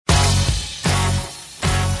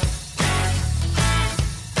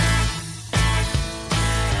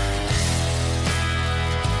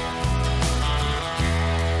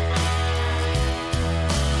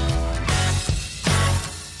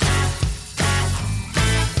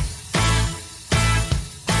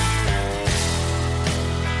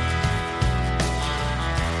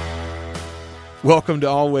Welcome to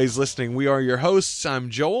Always Listening. We are your hosts. I'm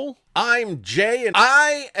Joel. I'm Jay, and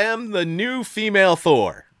I am the new female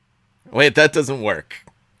Thor. Wait, that doesn't work.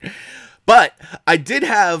 But I did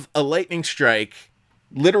have a lightning strike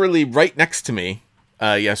literally right next to me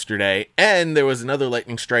yesterday, and there was another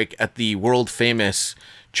lightning strike at the world-famous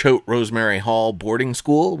Choate Rosemary Hall boarding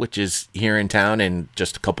school, which is here in town and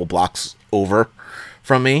just a couple blocks over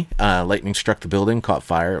from me. Lightning struck the building, caught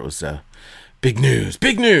fire. It was big news,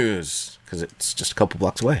 because it's just a couple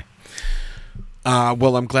blocks away.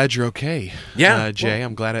 Well, I'm glad you're okay. Yeah, Jay.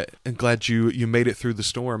 I'm glad you made it through the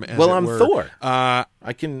storm. Well, I'm Thor. I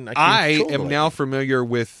am totally. now familiar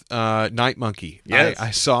with Night Monkey. Yes.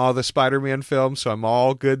 I saw the Spider-Man film, so I'm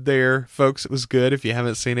all good there, folks. It was good. If you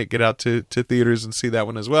haven't seen it, get out to theaters and see that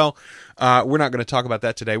one as well. We're not going to talk about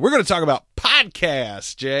that today. We're going to talk about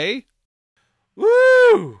podcasts, Jay.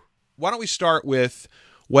 Woo! Why don't we start with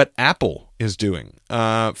what Apple is doing?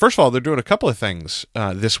 First of all, they're doing a couple of things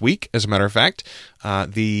this week, as a matter of fact.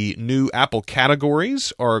 The new Apple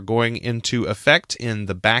categories are going into effect in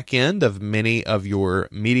the back end of many of your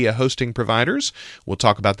media hosting providers. We'll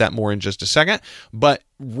talk about that more in just a second. But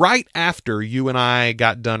right after you and I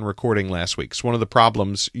got done recording last week, it's one of the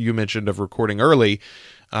problems you mentioned of recording early.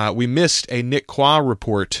 We missed a Nick Qua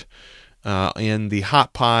report in the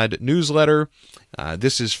Hot Pod newsletter.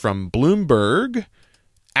 This is from Bloomberg.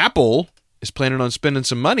 Apple is planning on spending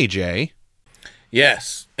some money, Jay.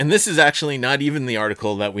 Yes, and this is actually not even the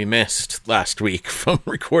article that we missed last week from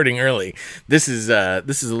recording early. This is a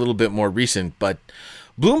little bit more recent, but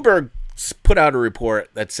Bloomberg put out a report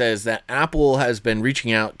that says that Apple has been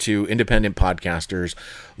reaching out to independent podcasters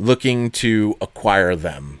looking to acquire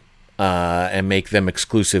them and make them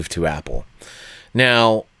exclusive to Apple.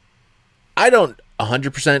 Now, I don't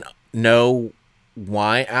 100% know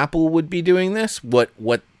why Apple would be doing this, what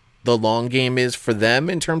the long game is for them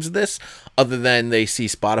in terms of this, other than they see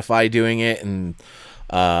Spotify doing it and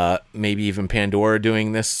maybe even Pandora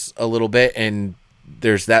doing this a little bit, and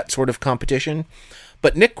there's that sort of competition.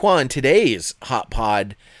 But Nick Qua in today's Hot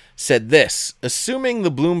Pod said this: assuming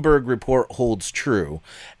the Bloomberg report holds true,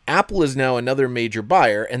 Apple is now another major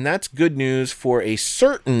buyer, and that's good news for a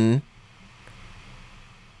certain,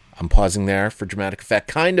 I'm pausing there for dramatic effect,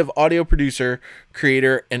 kind of audio producer,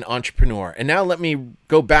 creator, and entrepreneur. And now let me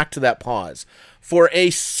go back to that pause. For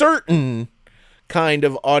a certain kind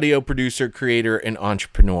of audio producer, creator, and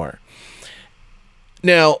entrepreneur.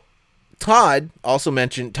 Now, Todd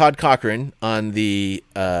Cochran on the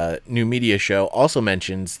New Media Show also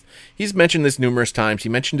he's mentioned this numerous times. He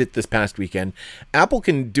mentioned it this past weekend. Apple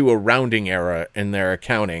can do a rounding error in their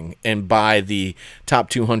accounting and buy the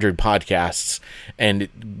top 200 podcasts, and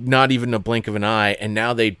not even a blink of an eye. And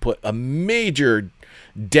now they'd put a major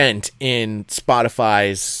dent in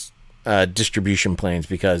Spotify's distribution plans,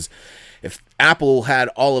 because if Apple had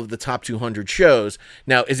all of the top 200 shows,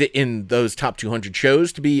 now is it in those top 200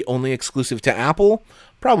 shows to be only exclusive to Apple?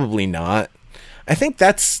 Probably not. I think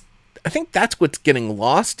that's what's getting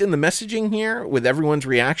lost in the messaging here with everyone's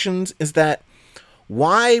reactions, is that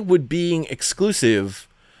why would being exclusive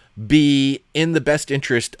be in the best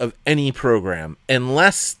interest of any program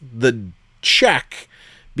unless the check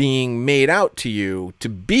being made out to you to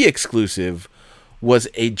be exclusive was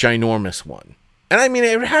a ginormous one? And I mean,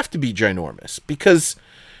 it would have to be ginormous, because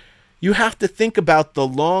you have to think about the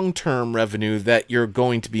long-term revenue that you're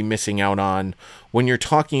going to be missing out on when you're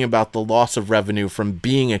talking about the loss of revenue from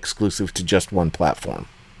being exclusive to just one platform.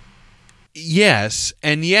 Yes,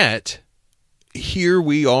 and yet, here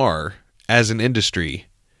we are as an industry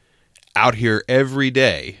out here every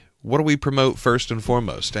day. What do we promote first and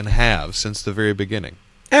foremost, and have since the very beginning?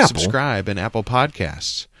 Apple. Subscribe in Apple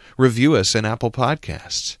Podcasts. Review us in Apple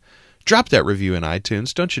Podcasts. Drop that review in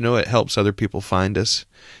iTunes. Don't you know it helps other people find us?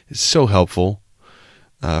 It's so helpful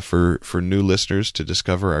for new listeners to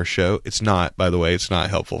discover our show. It's not, by the way, it's not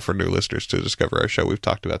helpful for new listeners to discover our show. We've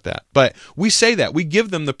talked about that. But we say that. We give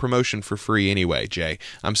them the promotion for free anyway, Jay.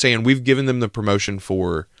 I'm saying we've given them the promotion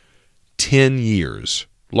for 10 years.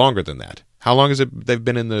 Longer than that. How long has it we've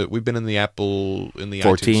been in the Apple, in the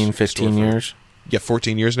 14, iTunes 15 years? Yeah,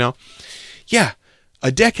 14 years now. Yeah,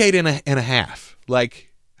 a decade and a half. Like,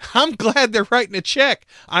 I'm glad they're writing a check.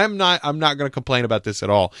 I'm not going to complain about this at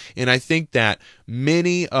all. And I think that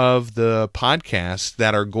many of the podcasts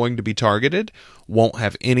that are going to be targeted won't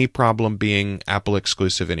have any problem being Apple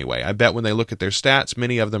exclusive anyway. I bet when they look at their stats,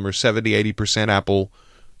 many of them are 70-80% Apple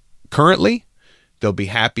currently. They'll be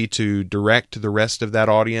happy to direct the rest of that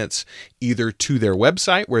audience either to their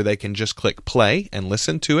website, where they can just click play and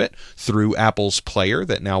listen to it through Apple's player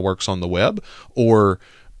that now works on the web, or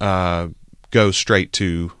go straight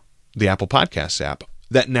to the Apple Podcasts app.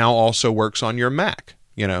 that now also works on your Mac,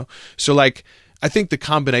 So like, I think the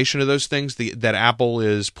combination of those things, that Apple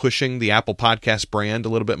is pushing the Apple Podcast brand a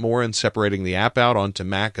little bit more and separating the app out onto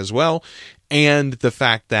Mac as well, and the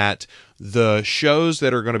fact that the shows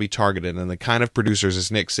that are going to be targeted and the kind of producers,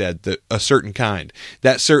 as Nick said, a certain kind,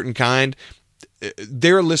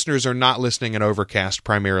 their listeners are not listening in Overcast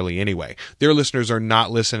primarily anyway. Their listeners are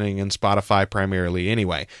not listening in Spotify primarily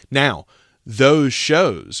anyway. Now, those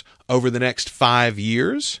shows over the next 5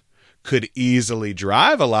 years could easily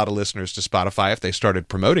drive a lot of listeners to Spotify if they started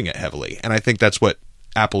promoting it heavily. And I think that's what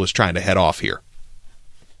Apple is trying to head off here.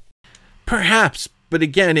 Perhaps, but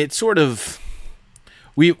again, it's sort of...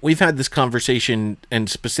 We've had this conversation, and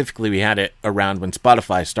specifically we had it around when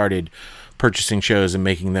Spotify started purchasing shows and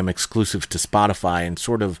making them exclusive to Spotify, and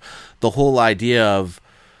sort of the whole idea of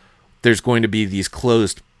there's going to be these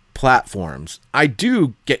closed platforms. I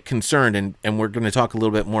do get concerned, and we're going to talk a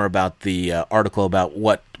little bit more about the article about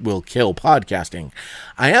what will kill podcasting.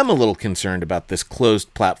 I am a little concerned about this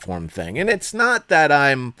closed platform thing, and it's not that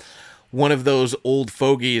I'm one of those old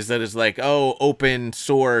fogies that is like, oh, open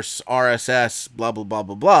source, RSS, blah, blah, blah,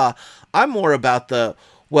 blah, blah. I'm more about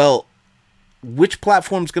which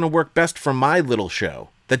platform's going to work best for my little show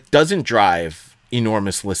that doesn't drive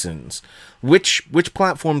enormous listens? Which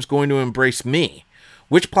platform's going to embrace me?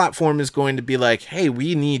 Which platform is going to be like, hey,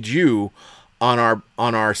 we need you on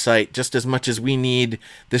our site just as much as we need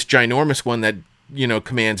this ginormous one that,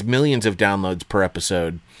 commands millions of downloads per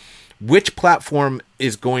episode? Which platform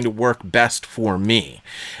is going to work best for me?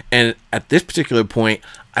 And at this particular point,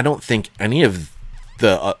 I don't think any of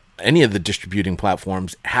the distributing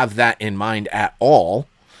platforms have that in mind at all.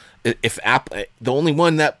 If Apple, the only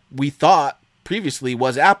one that we thought previously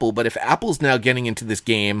was Apple, but if Apple's now getting into this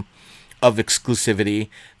game of exclusivity,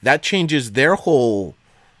 that changes their whole,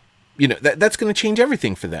 that's going to change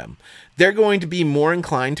everything for them. They're going to be more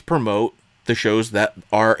inclined to promote the shows that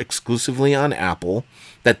are exclusively on Apple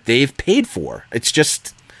that they've paid for. It's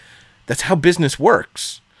just, that's how business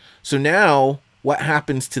works. So now what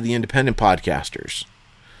happens to the independent podcasters?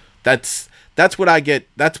 That's what I get.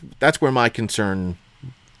 That's where my concern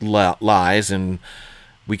lies, and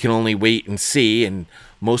we can only wait and see. And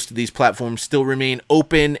most of these platforms still remain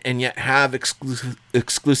open and yet have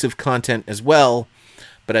exclusive content as well.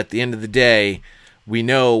 But at the end of the day, we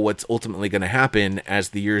know what's ultimately going to happen as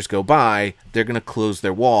the years go by. They're going to close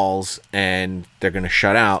their walls and they're going to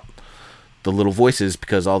shut out the little voices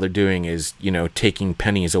because all they're doing is, taking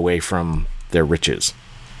pennies away from their riches.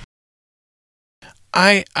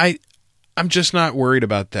 I'm just not worried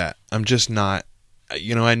about that. I'm just not.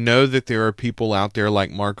 I know that there are people out there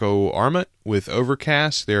like Marco Arment with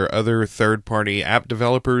Overcast. There are other third-party app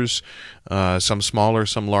developers, some smaller,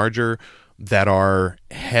 some larger, that are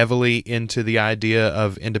heavily into the idea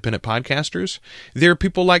of independent podcasters. There are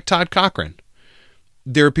people like Todd Cochran.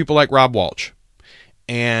 There are people like Rob Walsh.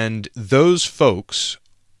 And those folks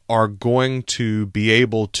are going to be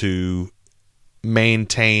able to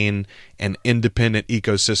maintain an independent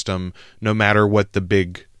ecosystem no matter what the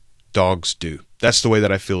big dogs do. That's the way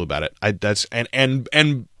that I feel about it.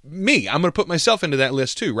 And me, I'm going to put myself into that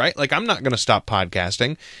list too, right? Like, I'm not going to stop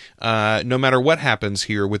podcasting, no matter what happens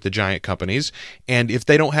here with the giant companies. And if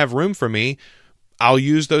they don't have room for me, I'll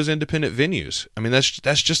use those independent venues. I mean, that's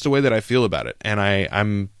just the way that I feel about it. And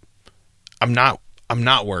I'm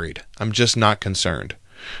not worried. I'm just not concerned.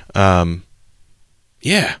 I'm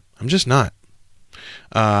just not.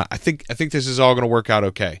 I think this is all going to work out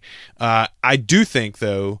okay. I do think,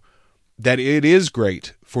 though, that it is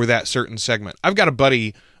great for that certain segment. I've got a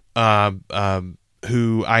buddy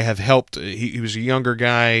who I have helped. He was a younger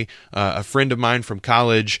guy, a friend of mine from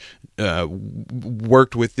college,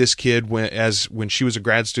 worked with this kid when she was a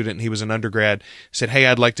grad student and he was an undergrad. Said, hey,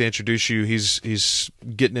 I'd like to introduce you. He's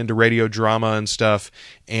getting into radio drama and stuff.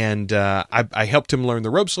 And I helped him learn the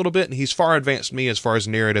ropes a little bit, and he's far advanced me as far as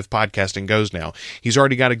narrative podcasting goes now. He's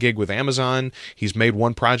already got a gig with Amazon. He's made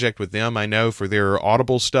one project with them, I know, for their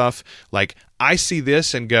Audible stuff. Like, I see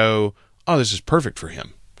this and go, oh, this is perfect for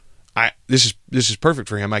him. This is perfect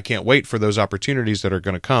for him. I can't wait for those opportunities that are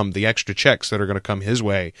going to come, the extra checks that are going to come his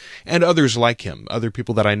way, and others like him, other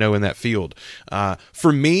people that I know in that field.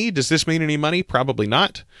 For me, does this mean any money? Probably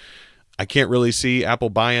not. I can't really see Apple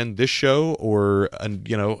buying this show or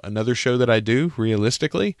another show that I do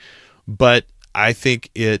realistically, but I think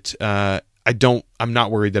I'm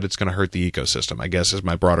not worried that it's going to hurt the ecosystem, I guess is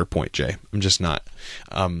my broader point, Jay. I'm just not.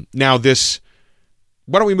 Now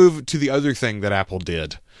why don't we move to the other thing that Apple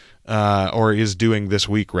did? Or is doing this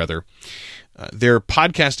week, rather. Their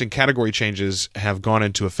podcasting category changes have gone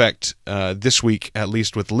into effect this week, at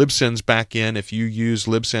least with Libsyn's back in. If you use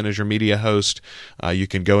Libsyn as your media host, you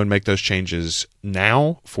can go and make those changes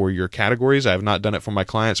now for your categories. I have not done it for my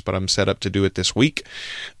clients, but I'm set up to do it this week.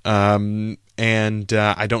 And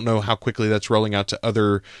I don't know how quickly that's rolling out to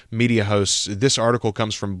other media hosts. This article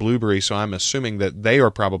comes from Blueberry, so I'm assuming that they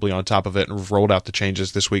are probably on top of it and have rolled out the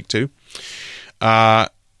changes this week too.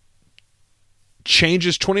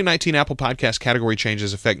 Changes 2019 Apple Podcast category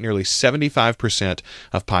changes affect nearly 75%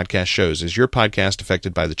 of podcast shows. Is your podcast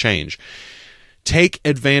affected by the change? Take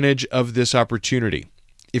advantage of this opportunity.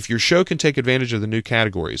 If your show can take advantage of the new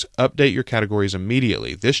categories, update your categories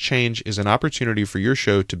immediately. This change is an opportunity for your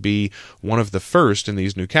show to be one of the first in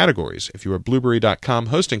these new categories. If you are a Blueberry.com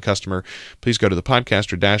hosting customer, please go to the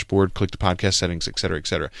podcaster dashboard, click the podcast settings, etc.,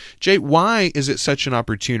 etc. Jay, why is it such an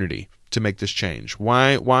opportunity to make this change?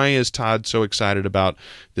 Why is Todd so excited about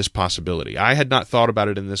this possibility? I had not thought about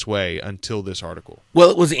it in this way until this article. Well,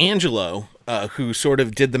 it was Angelo who sort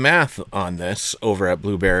of did the math on this over at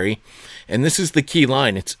Blueberry, and this is the key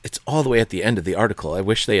line. It's all the way at the end of the article. I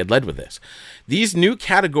wish they had led with this. These new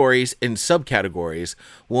categories and subcategories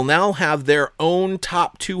will now have their own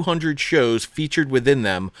top 200 shows featured within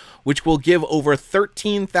them, which will give over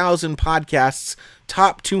 13,000 podcasts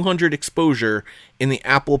top 200 exposure in the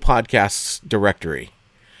Apple Podcasts directory.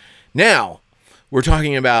 Now, we're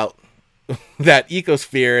talking about that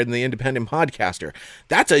ecosphere and the independent podcaster.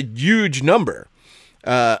 That's a huge number.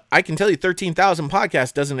 I can tell you 13,000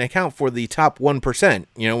 podcasts doesn't account for the top 1%.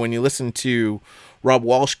 You know, when you listen to Rob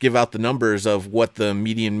Walsh give out the numbers of what the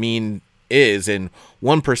median mean is, and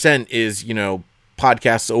 1% is, you know,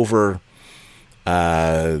 podcasts over,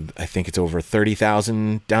 I think it's over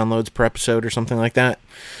 30,000 downloads per episode or something like that.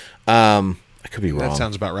 I could be wrong. That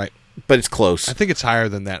sounds about right. But it's close. I think it's higher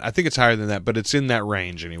than that. But it's in that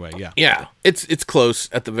range anyway. Yeah. Yeah, it's close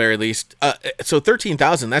at the very least. So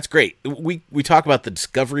 13,000, that's great. We talk about the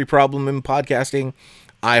discovery problem in podcasting.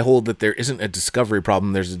 I hold that there isn't a discovery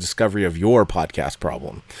problem. There's a discovery of your podcast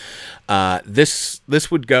problem. This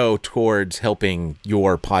would go towards helping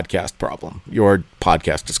your podcast problem, your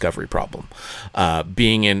podcast discovery problem,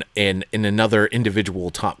 being in another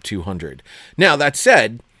individual top 200. Now, that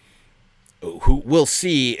said, we'll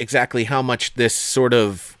see exactly how much this sort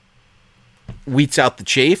of weeds out the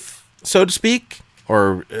chaff, so to speak.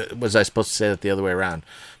 Or was I supposed to say that the other way around?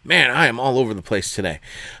 Man, I am all over the place today.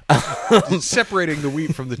 Separating the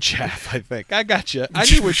wheat from the chaff, I think. I got you. I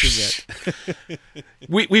knew what you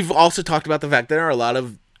meant. We've also talked about the fact that there are a lot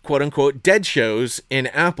of quote-unquote dead shows in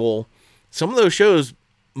Apple. Some of those shows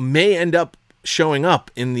may end up showing up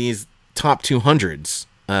in these top 200s.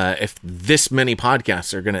 If this many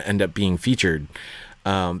podcasts are going to end up being featured,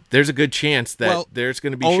 there's a good chance that there's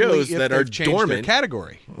going to be shows that are dormant. Their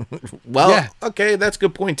category. Okay, that's a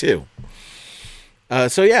good point too.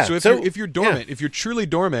 So if you're dormant, if you're truly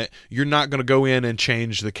dormant, you're not going to go in and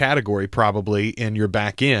change the category probably in your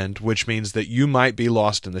back end, which means that you might be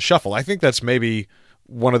lost in the shuffle. I think that's maybe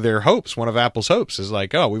one of their hopes, one of Apple's hopes is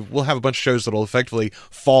like, we'll have a bunch of shows that will effectively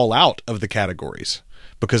fall out of the categories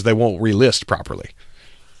because they won't relist properly.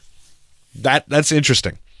 That's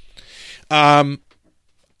interesting. So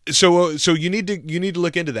you need to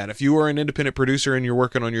look into that. If you are an independent producer and you're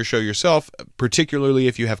working on your show yourself, particularly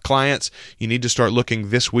if you have clients, you need to start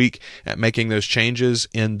looking this week at making those changes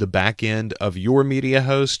in the back end of your media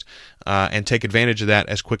host and take advantage of that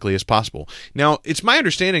as quickly as possible. Now, it's my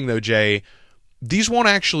understanding though, Jay, these won't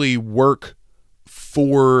actually work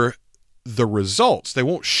for the results. They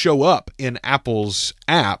won't show up in Apple's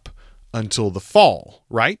app until the fall,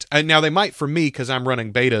 right? And now they might for me because I'm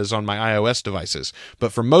running betas on my iOS devices,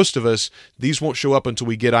 but for most of us, these won't show up until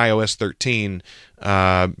we get iOS 13,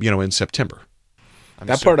 in September.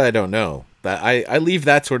 Part I don't know. I leave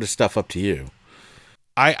that sort of stuff up to you.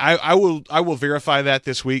 I will verify that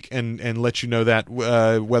this week and let you know that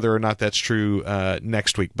whether or not that's true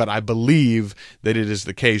next week. But I believe that it is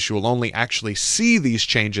the case. You will only actually see these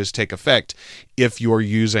changes take effect if you're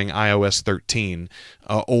using iOS 13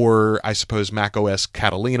 or I suppose Mac OS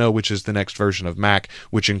Catalina, which is the next version of Mac,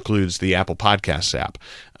 which includes the Apple Podcasts app.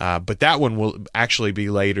 But that one will actually be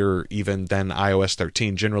later even than iOS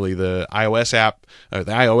 13. Generally, the iOS app, the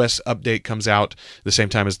iOS update comes out the same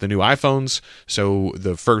time as the new iPhones. So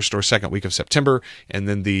the first or second week of September, and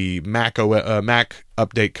then the Mac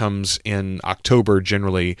update comes in October.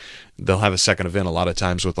 Generally, they'll have a second event a lot of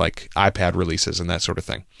times with like iPad releases and that sort of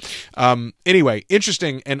thing. Anyway,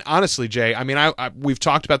 interesting. And honestly, Jay, I mean, we've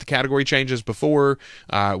talked about the category changes before.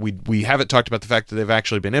 We haven't talked about the fact that they've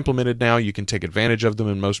actually been implemented now. You can take advantage of them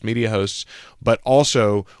in most media hosts, but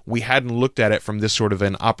also we hadn't looked at it from this sort of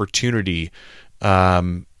an opportunity,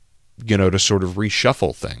 to sort of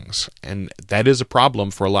reshuffle things. And that is a problem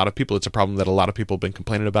for a lot of people. It's a problem that a lot of people have been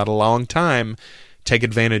complaining about a long time. Take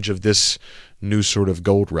advantage of this new sort of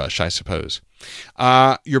gold rush, I suppose.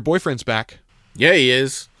 Your boyfriend's back. Yeah, he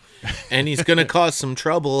is. And he's going to cause some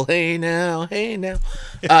trouble. Hey now.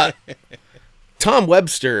 Tom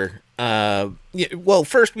Webster. Well,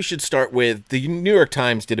 first we should start with the New York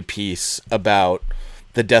Times did a piece about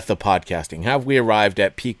the death of podcasting. Have we arrived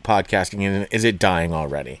at peak podcasting, and is it dying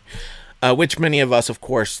already? Which many of us, of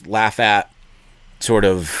course, laugh at. Sort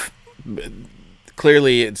of,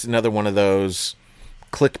 clearly it's another one of those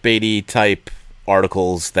clickbaity type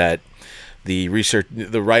articles that the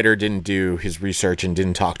writer didn't do his research and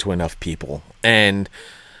didn't talk to enough people. And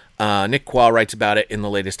Nick Quall writes about it in the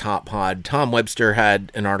latest Hot Pod. Tom Webster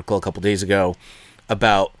had an article a couple days ago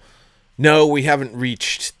about, no, we haven't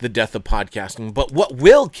reached the death of podcasting, but what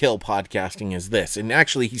will kill podcasting is this. And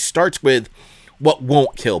actually, he starts with what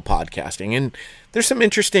won't kill podcasting. And there's some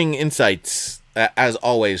interesting insights, as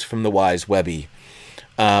always, from the wise Webby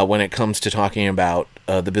when it comes to talking about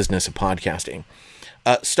the business of podcasting.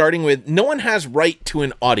 Starting with, no one has right to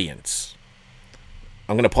an audience.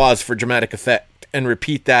 I'm going to pause for dramatic effect and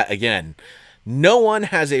repeat that again. No one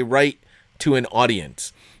has a right to an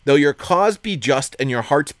audience. Though your cause be just and your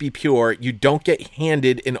hearts be pure, you don't get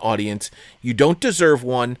handed an audience. You don't deserve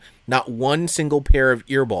one, not one single pair of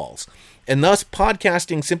earballs. And thus,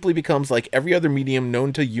 podcasting simply becomes like every other medium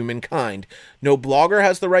known to humankind. No blogger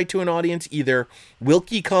has the right to an audience either.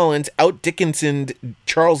 Wilkie Collins out-Dickinsoned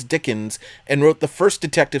Charles Dickens and wrote the first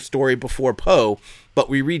detective story before Poe, but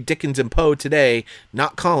we read Dickens and Poe today,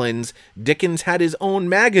 not Collins. Dickens had his own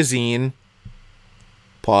magazine.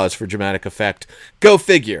 Pause for dramatic effect. Go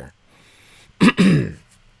figure.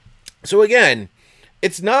 So again,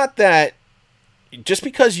 it's not that just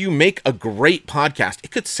because you make a great podcast,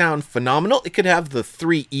 it could sound phenomenal. It could have the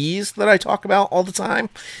 3 E's that I talk about all the time.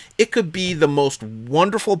 It could be the most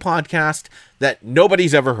wonderful podcast that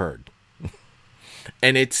nobody's ever heard.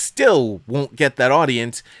 And it still won't get that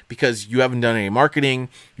audience because you haven't done any marketing.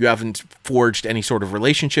 You haven't forged any sort of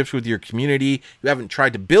relationships with your community. You haven't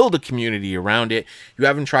tried to build a community around it. You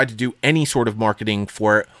haven't tried to do any sort of marketing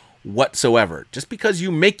for it whatsoever. Just because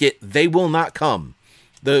you make it, they will not come.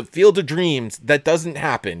 The Field of Dreams, that doesn't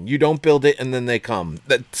happen. You don't build it and then they come.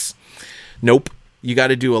 Nope. You got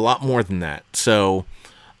to do a lot more than that. So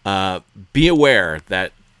be aware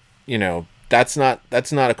that, that's not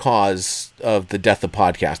a cause of the death of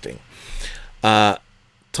podcasting.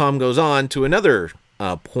 Tom goes on to another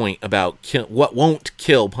point about what won't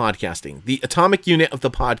kill podcasting. The atomic unit of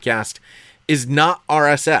the podcast is not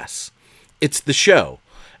RSS. It's the show.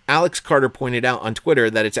 Alex Carter pointed out on Twitter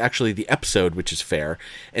that it's actually the episode, which is fair.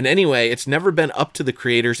 And anyway, it's never been up to the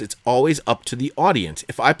creators. It's always up to the audience.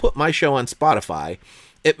 If I put my show on Spotify,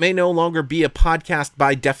 it may no longer be a podcast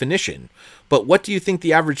by definition. But what do you think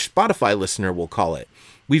the average Spotify listener will call it?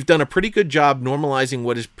 We've done a pretty good job normalizing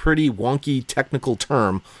what is pretty wonky technical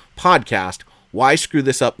term, podcast. Why screw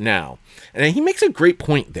this up now? And he makes a great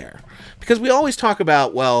point there. Because we always talk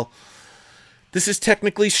about, well, this is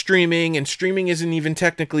technically streaming, and streaming isn't even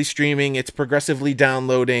technically streaming. It's progressively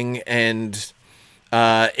downloading, and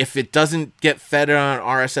if it doesn't get fed on an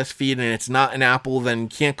RSS feed and it's not an Apple, then you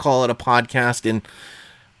can't call it a podcast. And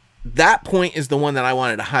that point is the one that I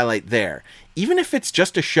wanted to highlight there. Even if it's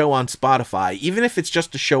just a show on Spotify, even if it's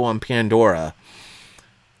just a show on Pandora,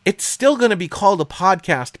 it's still going to be called a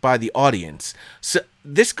podcast by the audience. So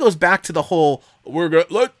this goes back to the whole,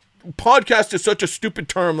 podcast is such a stupid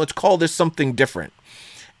term, let's call this something different.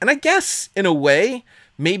 And I guess, in a way,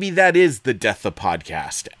 maybe that is the death of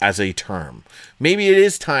podcast as a term. Maybe it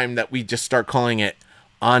is time that we just start calling it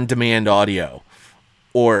on-demand audio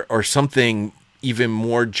or something even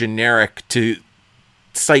more generic to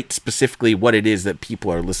cite specifically what it is that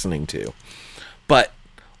people are listening to. But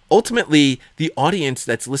ultimately, the audience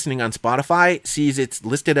that's listening on Spotify sees it's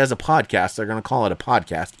listed as a podcast. They're going to call it a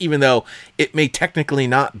podcast, even though it may technically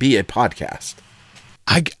not be a podcast.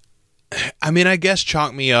 I mean, I guess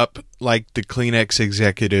chalk me up like the Kleenex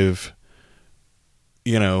executive,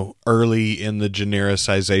 early in the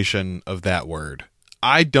genericization of that word.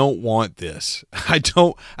 I don't want this. I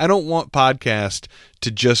don't want podcast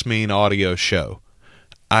to just mean audio show.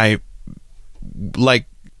 like,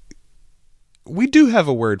 we do have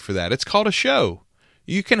a word for that. It's called a show.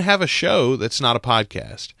 You can have a show that's not a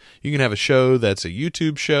podcast. You can have a show that's a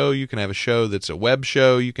YouTube show. You can have a show that's a web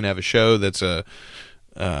show. You can have a show that's a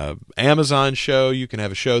Amazon show. You can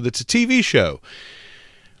have a show that's a TV show.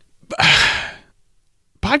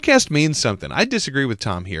 Podcast means something. I disagree with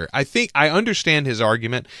Tom here. I think I understand his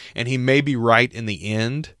argument, and he may be right in the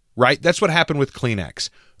end. Right? That's what happened with Kleenex.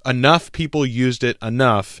 Enough people used it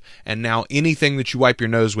enough, and now anything that you wipe your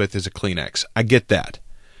nose with is a Kleenex. I get that.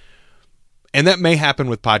 And that may happen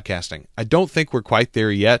with podcasting. I don't think we're quite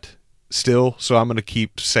there yet still, so I'm going to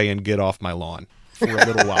keep saying get off my lawn for a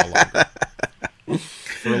little while longer.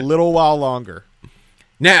 For a little while longer.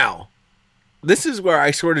 Now, this is where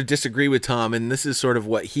I sort of disagree with Tom, and this is sort of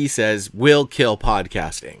what he says will kill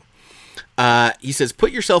podcasting. He says,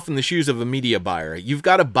 put yourself in the shoes of a media buyer. You've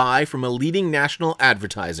got to buy from a leading national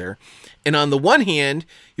advertiser. And on the one hand,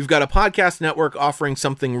 you've got a podcast network offering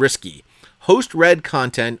something risky. Host-read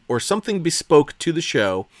content or something bespoke to the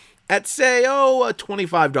show at, say, a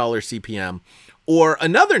 $25 CPM. Or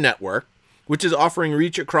another network, which is offering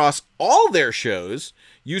reach across all their shows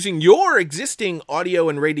using your existing audio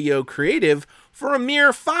and radio creative for a mere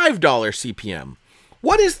 $5 CPM.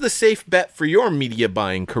 What is the safe bet for your media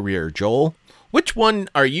buying career, Joel? Which one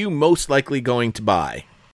are you most likely going to buy?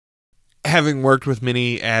 Having worked with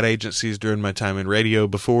many ad agencies during my time in radio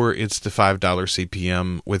before, it's the $5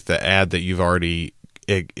 CPM with the ad that you've already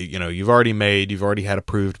made, you've already had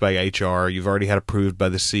approved by HR, you've already had approved by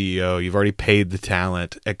the CEO, you've already paid the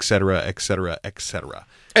talent, etc., etc., etc.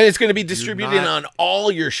 And it's going to be distributed on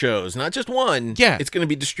all your shows, not just one. Yeah. It's going to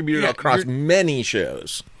be distributed across many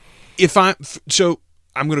shows.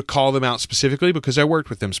 I'm going to call them out specifically because I worked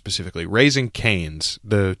with them specifically. Raising Cane's,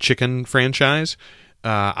 the chicken franchise,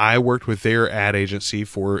 I worked with their ad agency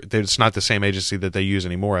it's not the same agency that they use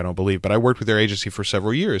anymore, I don't believe, but I worked with their agency for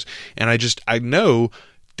several years. And I know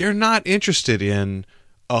they're not interested in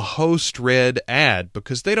a host-read ad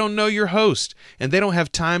because they don't know your host and they don't have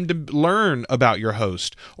time to learn about your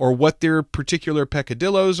host or what their particular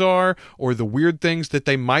peccadillos are or the weird things that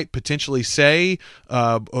they might potentially say,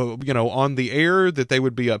 on the air that they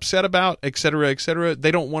would be upset about, etc., etc.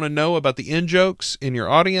 They don't want to know about the in-jokes in your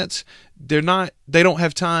audience. They don't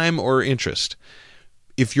have time or interest.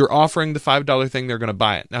 If you're offering the $5 thing, they're going to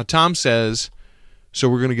buy it. Now, Tom says, so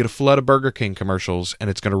we're going to get a flood of Burger King commercials and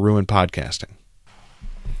it's going to ruin podcasting.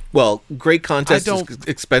 Well, great content is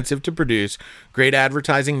expensive to produce. Great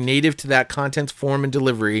advertising native to that content's form and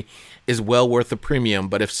delivery is well worth the premium.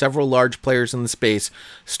 But if several large players in the space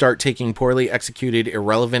start taking poorly executed,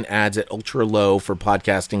 irrelevant ads at ultra low for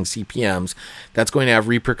podcasting CPMs, that's going to have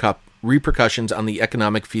repercussions on the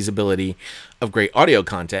economic feasibility of great audio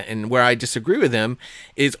content. And where I disagree with him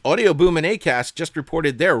is Audio Boom and Acast just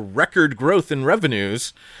reported their record growth in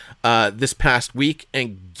revenues this past week.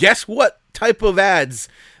 And guess what type of ads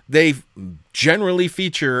they generally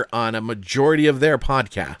feature on a majority of their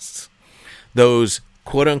podcasts? Those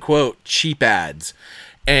quote-unquote cheap ads.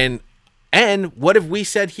 And what have we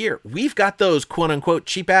said here? We've got those quote-unquote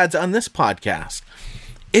cheap ads on this podcast.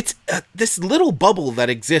 It's this little bubble that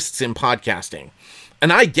exists in podcasting.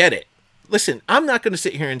 And I get it. Listen, I'm not going to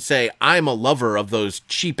sit here and say I'm a lover of those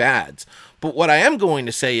cheap ads. But what I am going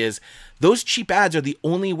to say is those cheap ads are the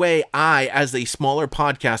only way I, as a smaller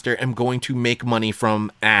podcaster, am going to make money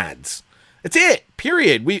from ads. That's it,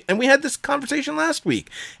 period. We had this conversation last week.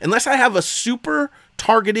 Unless I have a super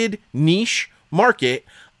targeted niche market,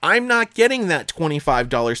 I'm not getting that $25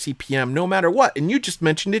 CPM no matter what. And you just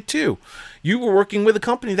mentioned it too. You were working with a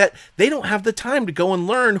company that they don't have the time to go and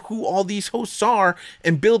learn who all these hosts are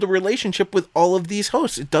and build a relationship with all of these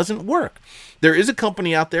hosts. It doesn't work. There is a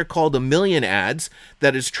company out there called A Million Ads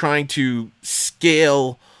that is trying to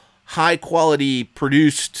scale high quality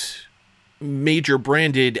produced major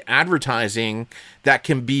branded advertising that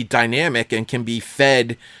can be dynamic and can be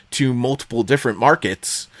fed to multiple different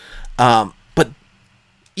markets. But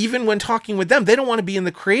even when talking with them, they don't want to be in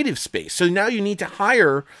the creative space. So now you need to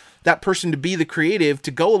hire that person to be the creative,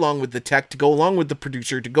 to go along with the tech, to go along with the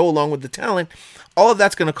producer, to go along with the talent. All of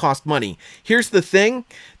that's going to cost money. Here's the thing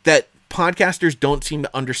that podcasters don't seem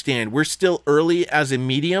to understand. We're still early as a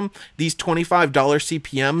medium. These $25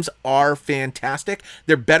 CPMs are fantastic.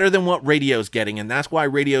 They're better than what radio's getting, and that's why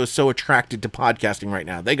radio is so attracted to podcasting right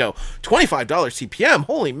now. They go, $25 CPM,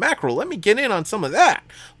 holy mackerel, let me get in on some of that.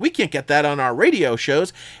 We can't get that on our radio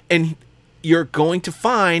shows. And you're going to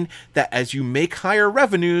find that as you make higher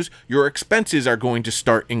revenues, your expenses are going to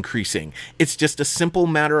start increasing. It's just a simple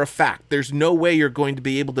matter of fact. There's no way you're going to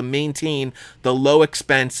be able to maintain the low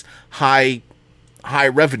expense, high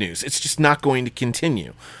revenues. It's just not going to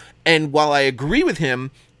continue. And while I agree with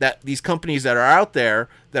him that these companies that are out there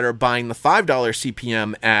that are buying the $5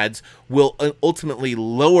 CPM ads will ultimately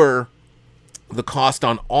lower the cost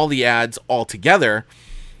on all the ads altogether,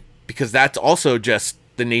 because that's also just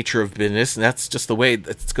the nature of business, and that's just the way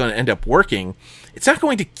that's going to end up working. It's not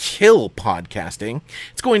going to kill podcasting.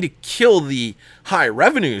 It's going to kill the high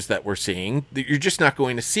revenues that we're seeing. You're just not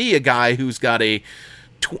going to see a guy who's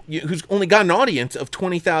only got an audience of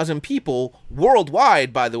 20,000 people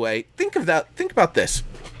worldwide, by the way. Think of that. Think about this.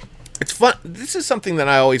 It's fun. This is something that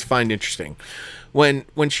I always find interesting. When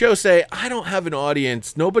shows say, I don't have an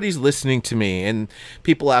audience, nobody's listening to me, and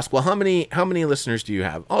people ask, well, how many listeners do you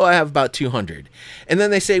have? Oh, I have about 200. And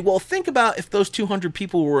then they say, well, think about if those 200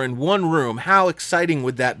 people were in one room, how exciting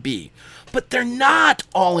would that be? But they're not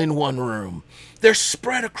all in one room. They're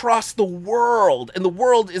spread across the world, and the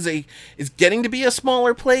world is getting to be a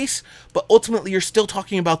smaller place, but ultimately you're still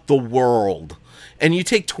talking about the world. And you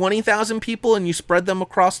take 20,000 people and you spread them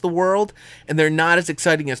across the world, and they're not as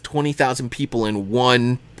exciting as 20,000 people in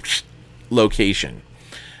one location.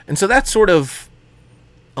 And so that's sort of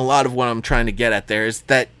a lot of what I'm trying to get at there, is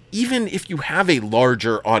that even if you have a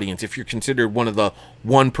larger audience, if you're considered one of the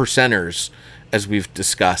 1%ers, as we've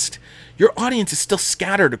discussed, your audience is still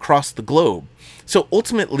scattered across the globe. So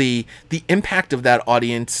ultimately, the impact of that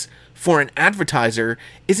audience for an advertiser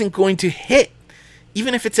isn't going to hit,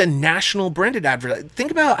 even if it's a national branded advertiser.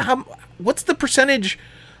 Think about what's the percentage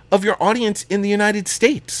of your audience in the United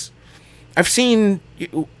States? I've seen,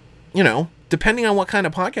 depending on what kind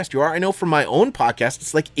of podcast you are, I know from my own podcast,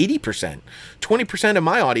 it's like 80%. 20% of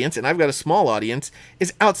my audience, and I've got a small audience,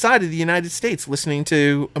 is outside of the United States listening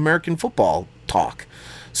to American football talk.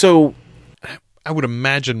 So I would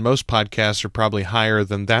imagine most podcasts are probably higher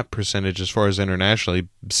than that percentage as far as internationally,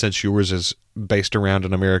 since yours is based around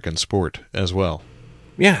an American sport as well.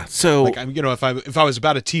 Yeah, so if I was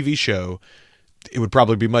about a TV show, it would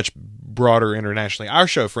probably be much broader internationally. Our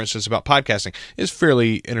show, for instance, about podcasting is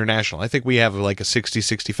fairly international. I think we have like a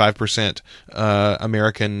 65%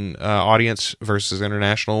 American audience versus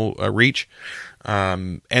international reach.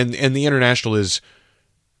 And the international is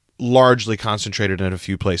largely concentrated in a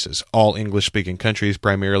few places, all English-speaking countries,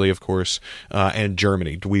 primarily, of course, and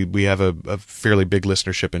Germany. We have a fairly big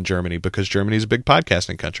listenership in Germany because Germany is a big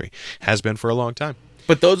podcasting country, has been for a long time.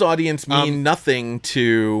 But those audience mean nothing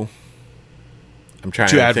to. I'm trying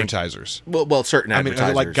to advertisers. Well, certain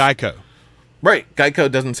advertisers, like Geico. Right,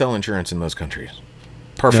 Geico doesn't sell insurance in those countries.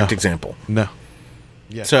 Perfect example. No.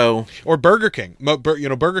 Yeah. So, or Burger King.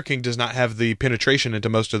 Burger King does not have the penetration into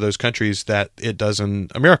most of those countries that it does in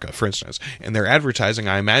America, for instance. And their advertising,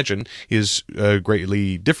 I imagine, is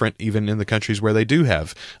greatly different, even in the countries where they do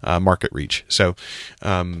have market reach. So,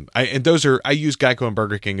 I use Geico and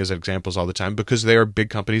Burger King as examples all the time because they are big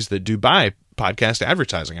companies that do buy podcast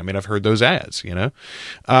advertising. I mean, I've heard those ads.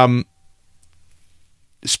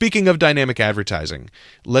 Speaking of dynamic advertising,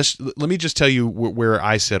 let me just tell you where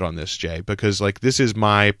I sit on this, Jay, because this is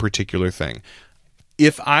my particular thing.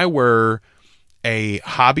 If I were a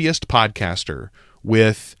hobbyist podcaster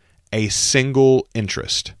with a single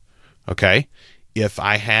interest, okay, if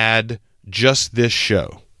I had just this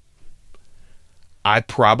show, I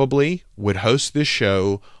probably would host this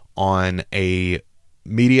show on a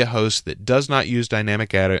media host that does not use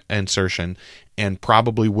dynamic insertion and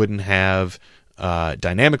probably wouldn't have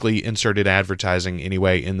dynamically inserted advertising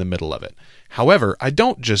anyway in the middle of it. However, I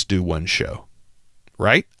don't just do one show,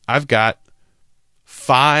 right? I've got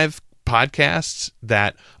 5 podcasts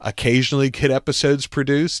that occasionally get episodes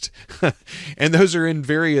produced, and those are in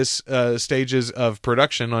various stages of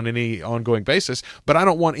production on any ongoing basis, but I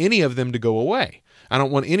don't want any of them to go away. I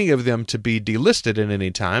don't want any of them to be delisted at any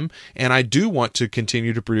time, and I do want to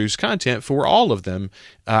continue to produce content for all of them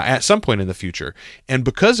at some point in the future. And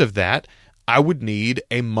because of that, I would need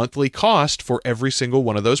a monthly cost for every single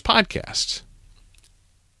one of those podcasts.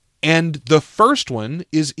 And the first one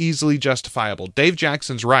is easily justifiable. Dave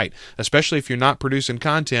Jackson's right. Especially if you're not producing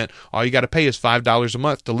content, all you got to pay is $5 a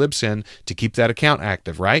month to Libsyn to keep that account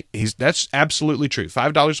active, right? That's absolutely true.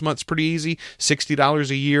 $5 a month is pretty easy. $60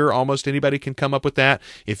 a year, almost anybody can come up with that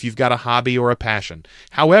if you've got a hobby or a passion.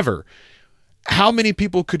 However, how many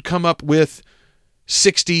people could come up with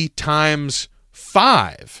 60 times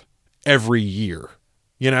 5 every year?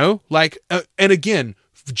 And again,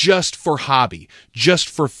 just for hobby, just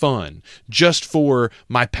for fun, just for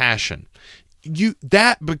my passion.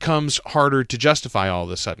 that becomes harder to justify all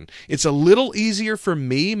of a sudden. It's a little easier for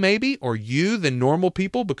me, maybe, or you than normal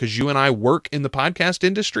people, because you and I work in the podcast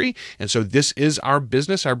industry, and so this is our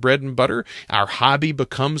business, our bread and butter. Our hobby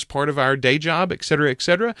becomes part of our day job, et cetera, et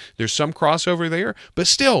cetera. There's some crossover there, but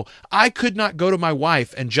still, I could not go to my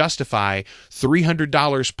wife and justify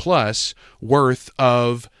 $300 plus worth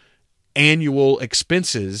of annual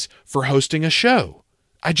expenses for hosting a show.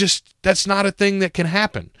 That's not a thing that can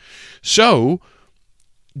happen. So,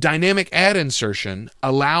 dynamic ad insertion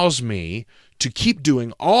allows me to keep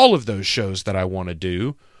doing all of those shows that I want to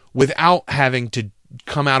do without having to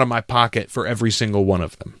come out of my pocket for every single one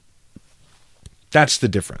of them. That's the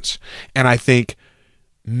difference. And I think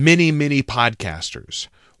many, many podcasters,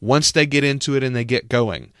 once they get into it and they get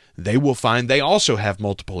going, they will find they also have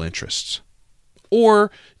multiple interests,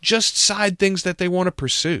 or just side things that they want to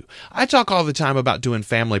pursue. I talk all the time about doing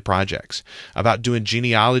family projects, about doing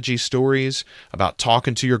genealogy stories, about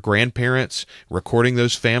talking to your grandparents, recording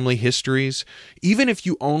those family histories. Even if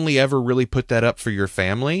you only ever really put that up for your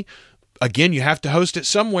family, again, you have to host it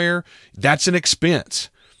somewhere. That's an expense.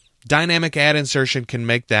 Dynamic ad insertion can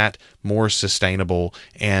make that more sustainable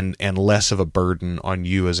and less of a burden on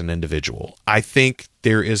you as an individual. I think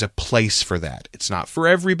there is a place for that. It's not for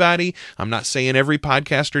everybody. I'm not saying every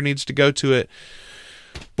podcaster needs to go to it.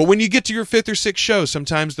 But when you get to your 5th or 6th show,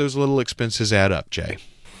 sometimes those little expenses add up, Jay.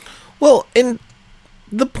 Well, and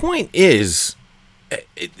the point is,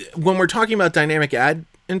 when we're talking about dynamic ad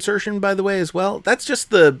insertion, by the way, as well, that's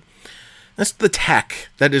the tech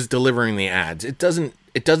that is delivering the ads. It doesn't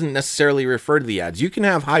necessarily refer to the ads. You can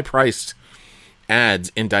have high-priced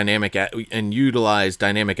ads in dynamic and utilize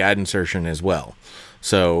dynamic ad insertion as well.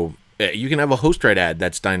 So you can have a host-read ad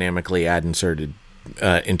that's dynamically ad inserted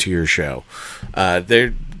into your show.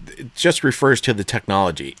 It just refers to the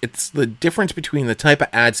technology. It's the difference between the type of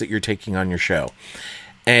ads that you're taking on your show.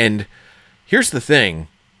 And here's the thing.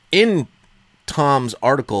 In Tom's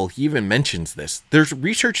article, he even mentions this. There's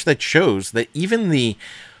research that shows that even the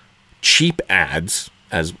cheap ads,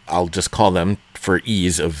 as I'll just call them for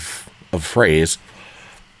ease of phrase,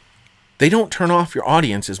 they don't turn off your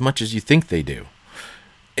audience as much as you think they do.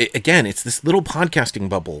 Again, it's this little podcasting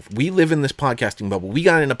bubble. We live in this podcasting bubble. We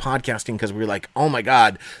got into podcasting because we were like, oh my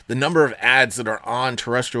God, the number of ads that are on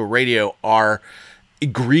terrestrial radio are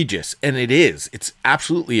egregious. And it is. It's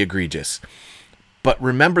absolutely egregious. But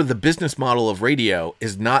remember, the business model of radio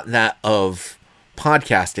is not that of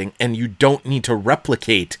podcasting, and you don't need to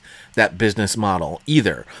replicate that business model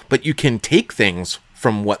either. But you can take things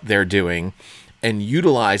from what they're doing and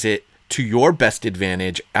utilize it to your best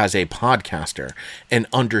advantage as a podcaster, and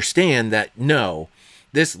understand that, no,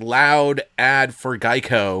 this loud ad for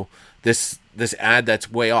Geico, this ad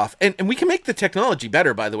that's way off, and we can make the technology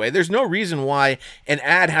better, by the way. There's no reason why an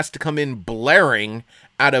ad has to come in blaring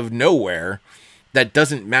out of nowhere that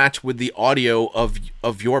doesn't match with the audio of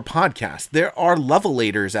your podcast. There are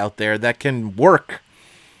levelators out there that can work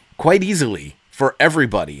quite easily for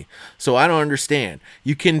everybody. So I don't understand.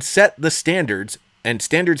 You can set the standards, and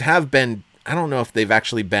standards have been, I don't know if they've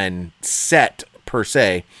actually been set per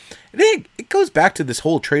se. It goes back to this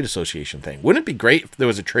whole trade association thing. Wouldn't it be great if there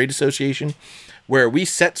was a trade association where we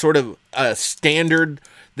set sort of a standard?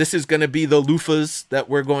 This is going to be the loofahs that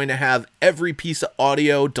we're going to have every piece of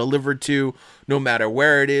audio delivered to, no matter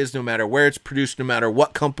where it is, no matter where it's produced, no matter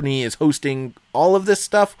what company is hosting all of this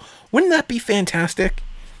stuff. Wouldn't that be fantastic?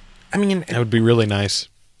 I mean, that would be really nice.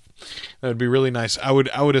 That would be really nice. I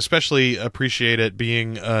would especially appreciate it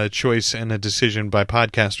being a choice and a decision by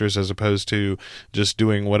podcasters, as opposed to just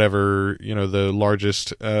doing whatever, the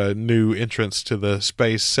largest new entrants to the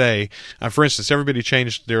space say. For instance, everybody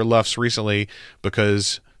changed their LUFs recently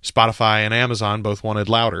because Spotify and Amazon both wanted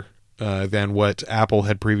louder than what Apple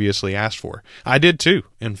had previously asked for. I did too.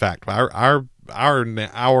 In fact, our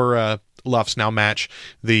LUFs now match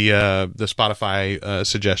the Spotify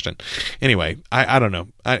suggestion. Anyway, I don't know.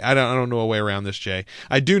 I don't know a way around this, Jay.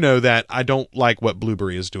 I do know that I don't like what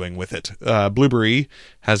Blueberry is doing with it. Blueberry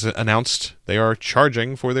has announced they are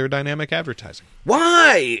charging for their dynamic advertising.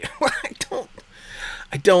 Why?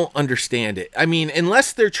 I don't understand it. I mean,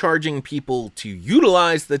 unless they're charging people to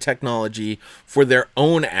utilize the technology for their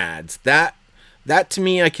own ads, that to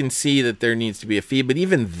me, I can see that there needs to be a fee. But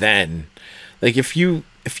even then, like if you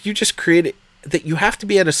just create it, that you have to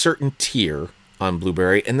be at a certain tier on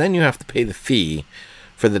Blueberry, and then you have to pay the fee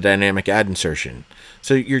for the dynamic ad insertion.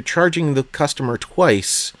 So you're charging the customer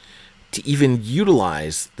twice to even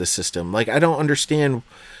utilize the system. Like, I don't understand.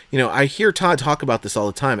 I hear Todd talk about this all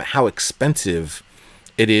the time, how expensive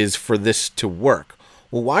it is for this to work.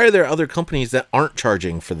 Well, why are there other companies that aren't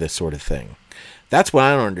charging for this sort of thing? That's what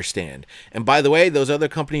I don't understand. And by the way, those other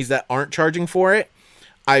companies that aren't charging for it,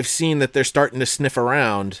 I've seen that they're starting to sniff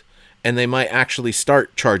around, and they might actually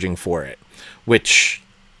start charging for it, which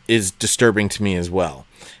is disturbing to me as well.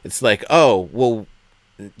 It's like, oh, well,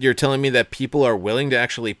 you're telling me that people are willing to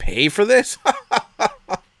actually pay for this?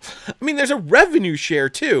 I mean, there's a revenue share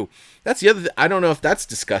too. That's the other I don't know if that's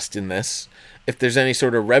discussed in this, if there's any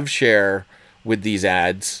sort of rev share with these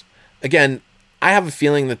ads. Again, I have a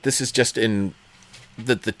feeling that this is just in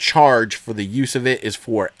that the charge for the use of it is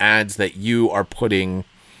for ads that you are putting,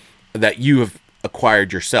 that you have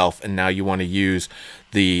acquired yourself, and now you want to use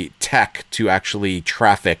the tech to actually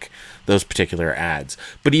traffic those particular ads.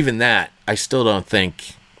 But even that, I still don't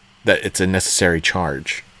think that it's a necessary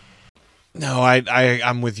charge. No,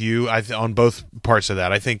 I'm with you on both parts of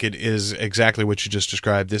that. I think it is exactly what you just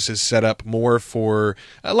described. This is set up more for,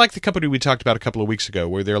 like the company we talked about a couple of weeks ago,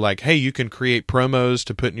 where they're like, hey, you can create promos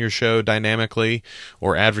to put in your show dynamically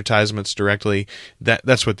or advertisements directly.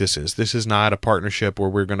 That's what this is. This is not a partnership where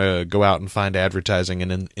we're going to go out and find advertising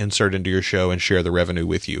and insert into your show and share the revenue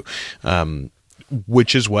with you,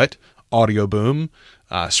 which is what Audio Boom,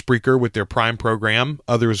 Spreaker with their Prime program,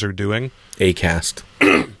 others are doing. Acast.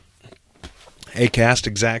 Acast,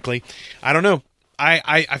 exactly. I don't know.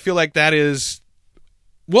 I feel like that is,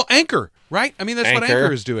 well, Anchor, right? I mean, that's what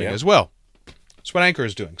Anchor is doing as well. That's what Anchor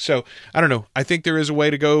is doing. So I don't know. I think there is a way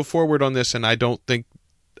to go forward on this, and I don't think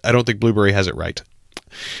Blueberry has it right.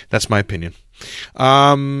 That's my opinion.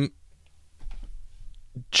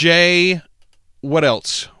 Jay, what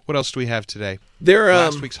else? What else do we have today?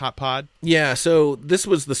 Last week's Hot Pod? Yeah, so this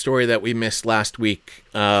was the story that we missed last week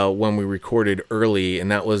when we recorded early,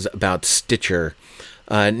 and that was about Stitcher.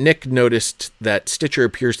 Nick noticed that Stitcher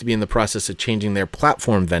appears to be in the process of changing their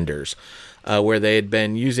platform vendors, where they had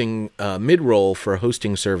been using Midroll for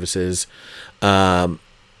hosting services.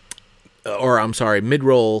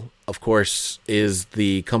 Midroll, of course, is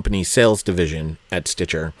the company's sales division at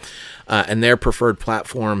Stitcher. And their preferred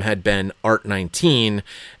platform had been Art19,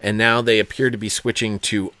 and now they appear to be switching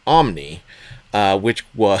to Omni, which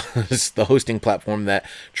was the hosting platform that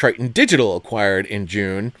Triton Digital acquired in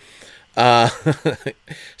June.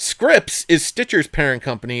 Scripps is Stitcher's parent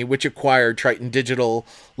company, which acquired Triton Digital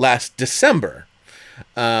last December.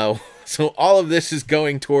 So all of this is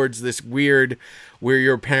going towards this weird, we're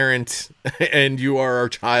your parent and you are our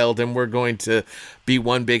child and we're going to be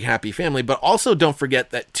one big happy family. But also don't forget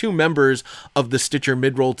that 2 members of the Stitcher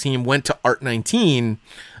Midroll team went to Art19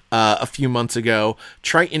 a few months ago.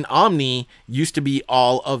 Triton Omni used to be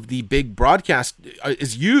all of the big broadcast,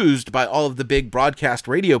 is used by all of the big broadcast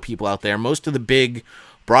radio people out there. Most of the big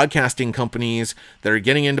broadcasting companies that are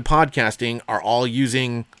getting into podcasting are all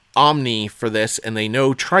using Omni for this, and they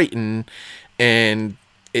know Triton, and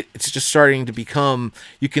it's just starting to become,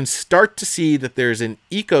 you can start to see that there's an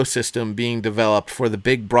ecosystem being developed for the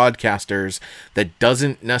big broadcasters that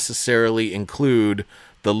doesn't necessarily include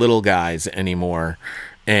the little guys anymore.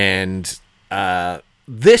 And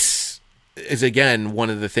this is, again, one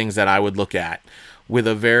of the things that I would look at with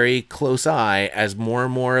a very close eye as more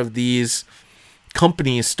and more of these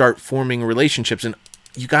companies start forming relationships. And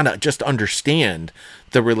you got to just understand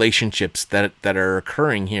the relationships that are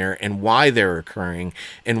occurring here and why they're occurring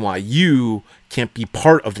and why you can't be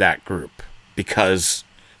part of that group because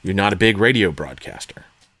you're not a big radio broadcaster.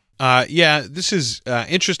 Yeah, this is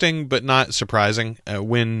interesting, but not surprising.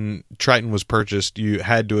 When Triton was purchased, you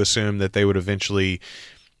had to assume that they would eventually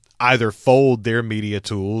either fold their media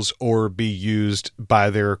tools or be used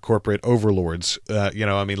by their corporate overlords. It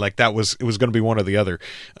was going to be one or the other.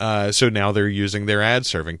 So now they're using their ad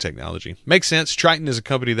serving technology. Makes sense. Triton is a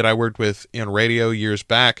company that I worked with in radio years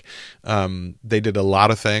back. They did a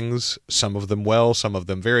lot of things, some of them well, some of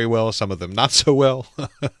them very well, some of them not so well.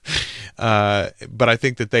 But I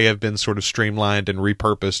think that they have been sort of streamlined and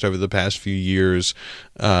repurposed over the past few years.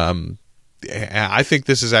 I think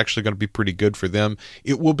this is actually going to be pretty good for them.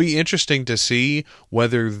 It will be interesting to see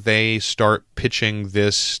whether they start pitching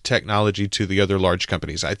this technology to the other large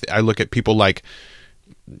companies. I look at people like,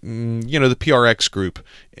 the PRX group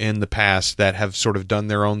in the past that have sort of done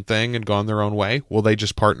their own thing and gone their own way. Will they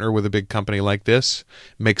just partner with a big company like this?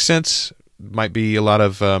 Makes sense. Might be a lot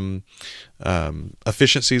of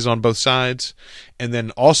efficiencies on both sides. And then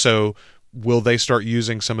also, will they start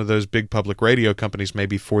using some of those big public radio companies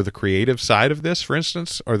maybe for the creative side of this, for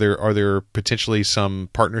instance? Are there potentially some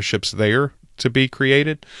partnerships there to be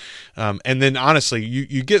created? And then honestly,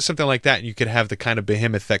 you get something like that and you could have the kind of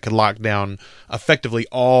behemoth that could lock down effectively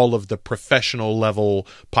all of the professional level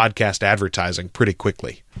podcast advertising pretty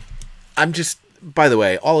quickly. By the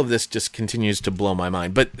way, all of this just continues to blow my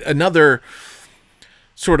mind. But another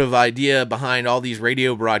sort of idea behind all these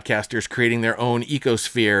radio broadcasters creating their own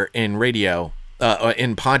ecosphere in radio,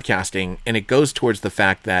 in podcasting. And it goes towards the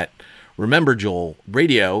fact that, remember, Joel,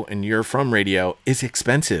 radio, and you're from radio, is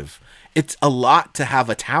expensive. It's a lot to have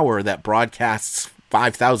a tower that broadcasts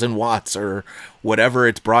 5,000 watts or whatever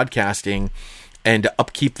it's broadcasting, and to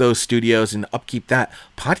upkeep those studios and upkeep that.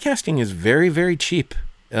 Podcasting is very, very cheap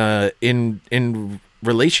in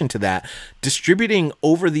relation to that. Distributing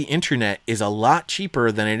over the internet is a lot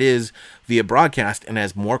cheaper than it is via broadcast. And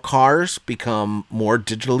as more cars become more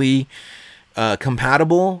digitally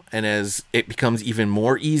compatible, and as it becomes even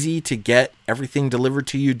more easy to get everything delivered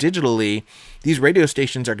to you digitally, these radio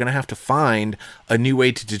stations are going to have to find a new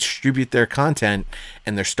way to distribute their content,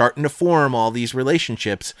 and they're starting to form all these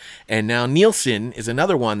relationships. And now Nielsen is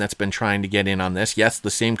another one that's been trying to get in on this. Yes,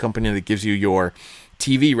 the same company that gives you your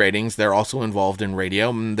TV ratings, they're also involved in radio,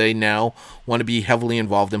 and they now want to be heavily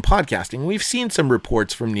involved in podcasting. We've seen some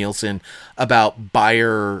reports from Nielsen about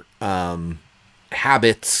buyer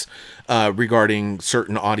habits regarding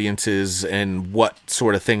certain audiences and what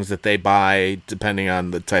sort of things that they buy depending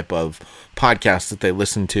on the type of podcasts that they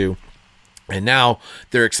listen to. And now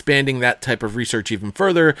they're expanding that type of research even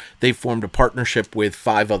further. They've formed a partnership with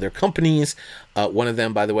 5 other companies. One of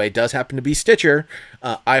them, by the way, does happen to be Stitcher,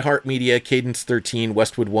 iHeartMedia, Cadence 13,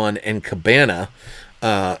 Westwood One, and Cabana,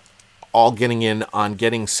 all getting in on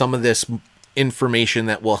getting some of this information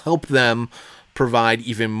that will help them provide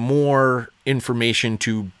even more information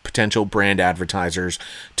to potential brand advertisers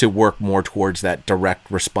to work more towards that direct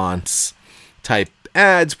response type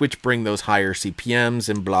ads, which bring those higher CPMs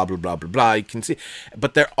and blah, blah, blah, blah, blah. You can see,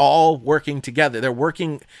 but they're all working together.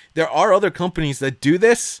 There are other companies that do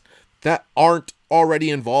this that aren't already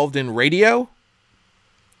involved in radio,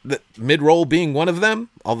 the Midroll being one of them,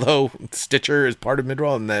 although Stitcher is part of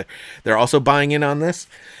Midroll and they're also buying in on this.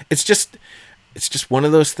 It's just one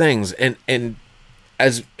of those things. And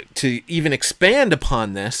as to even expand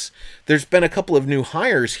upon this, there's been a couple of new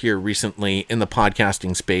hires here recently in the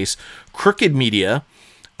podcasting space. Crooked Media,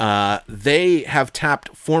 they have tapped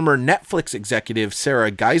former Netflix executive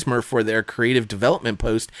Sarah Geismer for their creative development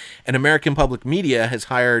post, and American Public Media has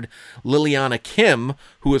hired Liliana Kim,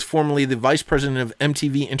 who was formerly the vice president of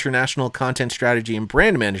MTV International Content Strategy and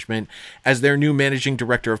Brand Management, as their new managing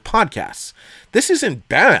director of podcasts. This isn't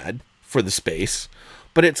bad for the space,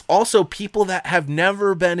 but it's also people that have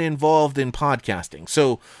never been involved in podcasting.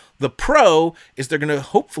 So the pro is they're going to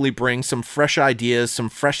hopefully bring some fresh ideas, some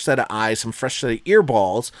fresh set of eyes, some fresh set of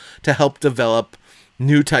earballs to help develop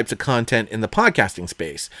new types of content in the podcasting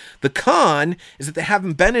space. The con is that they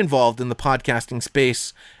haven't been involved in the podcasting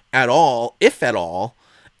space at all, if at all.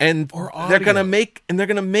 And they're going to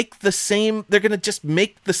just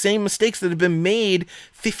make the same mistakes that have been made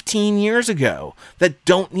 15 years ago that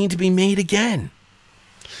don't need to be made again.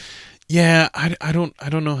 Yeah, I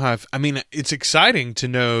don't know how. I mean, it's exciting to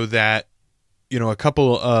know that, a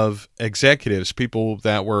couple of executives, people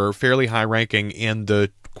that were fairly high ranking in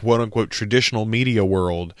the quote unquote traditional media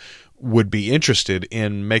world, would be interested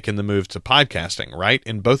in making the move to podcasting, right?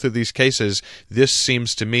 In both of these cases, this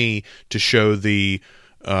seems to me to show the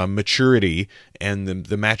maturity and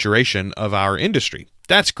the maturation of our industry.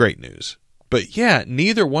 That's great news. But yeah,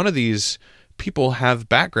 neither one of these people have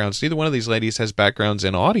backgrounds. Neither one of these ladies has backgrounds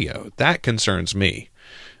in audio. That concerns me.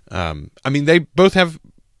 I mean, they both have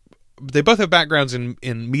backgrounds in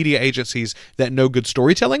media agencies that know good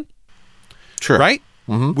storytelling. Sure. Right?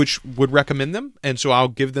 Mm-hmm. Which would recommend them. And so I'll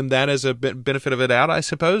give them that as a benefit of the doubt, I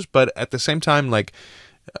suppose. But at the same time,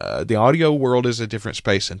 the audio world is a different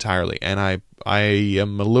space entirely. And I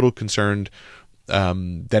am a little concerned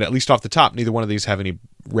that at least off the top, neither one of these have any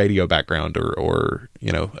radio background or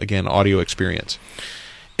again, audio experience.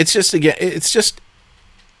 I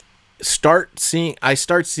start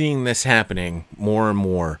seeing this happening more and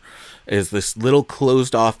more, is this little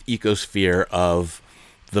closed off ecosphere of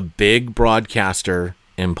the big broadcaster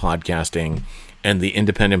in podcasting and the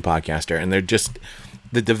independent podcaster. And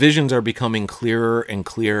the divisions are becoming clearer and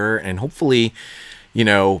clearer, and hopefully,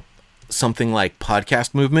 something like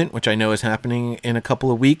Podcast Movement, which I know is happening in a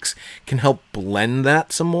couple of weeks, can help blend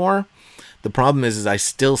that some more. The problem is I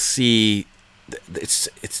still see it's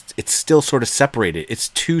still sort of separated. It's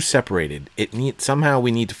too separated. Somehow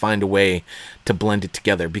we need to find a way to blend it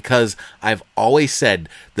together, because I've always said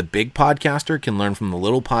the big podcaster can learn from the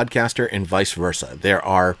little podcaster and vice versa. There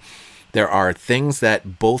are things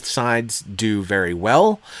that both sides do very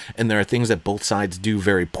well, and there are things that both sides do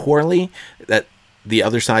very poorly that the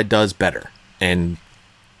other side does better. And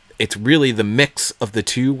it's really the mix of the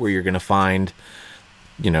two where you're going to find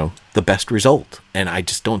the best result. And I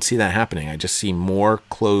just don't see that happening. I just see more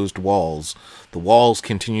closed walls. The walls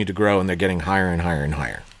continue to grow, and they're getting higher and higher and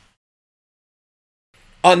higher.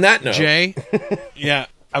 On that note, Jay, yeah,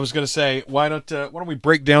 I was going to say, why don't we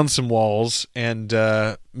break down some walls and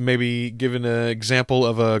maybe give an example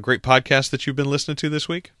of a great podcast that you've been listening to this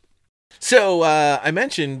week? So I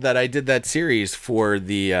mentioned that I did that series for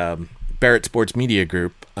the Barrett Sports Media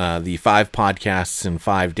Group, the 5 podcasts in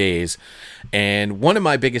 5 days. And one of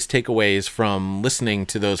my biggest takeaways from listening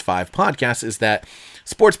to those 5 podcasts is that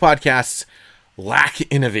sports podcasts lack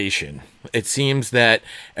innovation. It seems that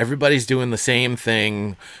everybody's doing the same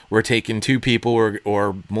thing. We're taking 2 people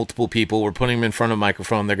or multiple people, we're putting them in front of a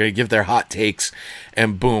microphone, they're going to give their hot takes,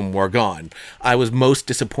 and boom, we're gone. I was most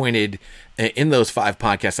disappointed in those 5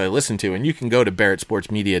 podcasts I listened to, and you can go to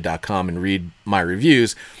barrettsportsmedia.com and read my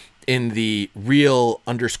reviews. In the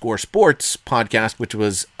Real_Sports podcast, which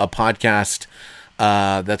was a podcast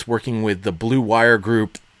that's working with the Blue Wire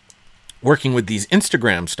Group, working with these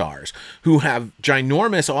Instagram stars who have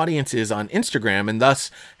ginormous audiences on Instagram and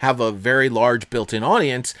thus have a very large built-in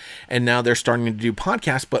audience. And now they're starting to do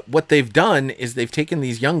podcasts. But what they've done is they've taken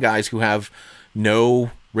these young guys who have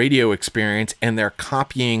no radio experience and they're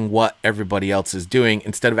copying what everybody else is doing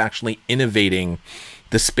instead of actually innovating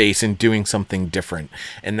the space and doing something different.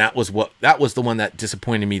 And that was the one that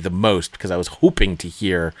disappointed me the most, because I was hoping to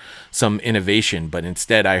hear some innovation, but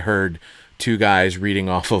instead I heard 2 guys reading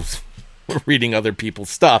other people's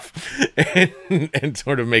stuff and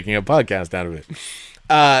sort of making a podcast out of it.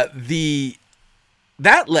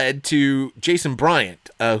 That led to Jason Bryant,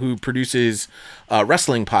 who produces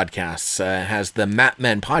wrestling podcasts, has the Mat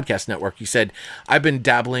Men Podcast Network. He said, I've been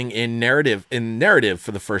dabbling in narrative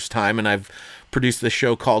for the first time, and I've produced this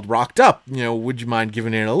show called Rocked Up. Would you mind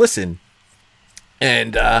giving it a listen?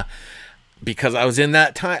 And because I was in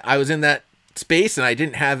that space and I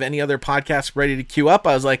didn't have any other podcasts ready to queue up,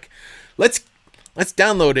 I was like, let's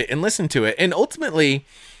download it and listen to it. And ultimately,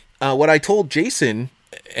 what I told Jason,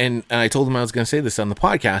 and I told him I was going to say this on the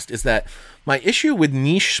podcast, is that my issue with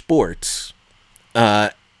niche sports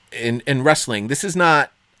in wrestling, this is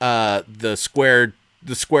not the squared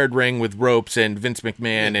ring with ropes and Vince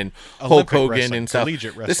McMahon and Hulk Hogan wrestling, and stuff.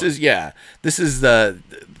 collegiate wrestling. This is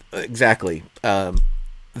exactly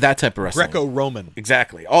that type of wrestling. Greco-Roman.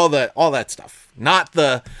 Exactly. All that stuff. Not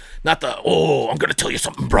the oh, I'm going to tell you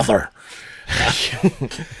something, brother.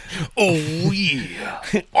 Oh yeah.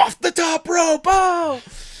 Off the top rope.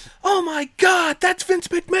 Oh my God, that's Vince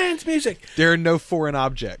McMahon's music. There are no foreign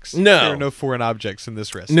objects. No. There are no foreign objects in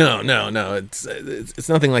this wrestling. No. It's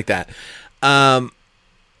nothing like that.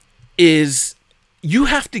 Is you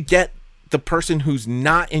have to get the person who's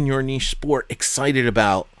not in your niche sport excited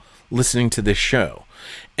about listening to this show.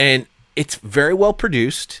 And it's very well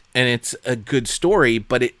produced and it's a good story,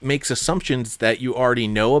 but it makes assumptions that you already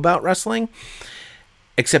know about wrestling.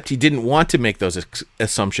 Except he didn't want to make those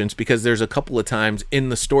assumptions, because there's a couple of times in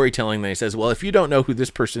the storytelling that he says, well, if you don't know who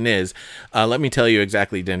this person is, let me tell you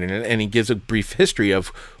exactly. And he gives a brief history of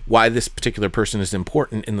why this particular person is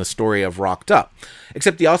important in the story of Rocked Up.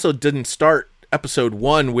 Except he also didn't start episode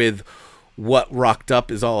 1 with what Rocked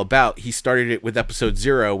Up is all about. He started it with episode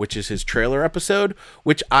 0, which is his trailer episode,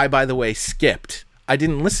 which I, by the way, skipped. I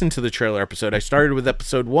didn't listen to the trailer episode. I started with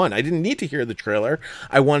episode 1. I didn't need to hear the trailer.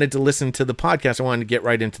 I wanted to listen to the podcast. I wanted to get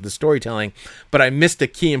right into the storytelling, but I missed a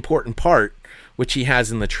key important part, which he has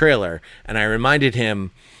in the trailer. And I reminded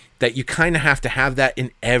him that you kind of have to have that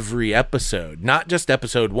in every episode, not just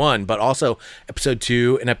episode 1, but also episode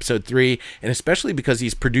 2 and episode 3. And especially because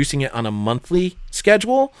he's producing it on a monthly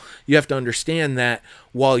schedule, you have to understand that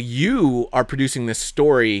while you are producing this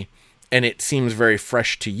story and it seems very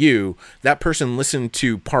fresh to you, that person listened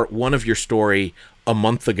to part 1 of your story a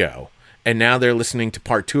month ago, and now they're listening to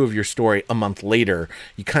part 2 of your story a month later.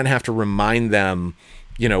 You kind of have to remind them,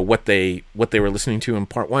 what they were listening to in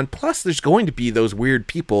part 1. Plus, there's going to be those weird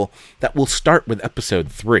people that will start with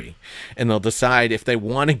episode 3, and they'll decide if they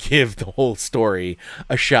want to give the whole story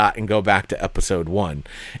a shot and go back to episode 1.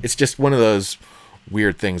 It's just one of those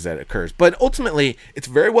weird things that occurs. But ultimately, it's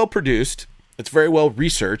very well produced. It's very well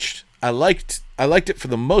researched. I liked it for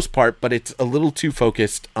the most part, but it's a little too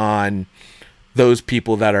focused on those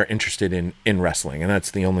people that are interested in wrestling, and that's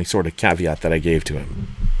the only sort of caveat that I gave to him.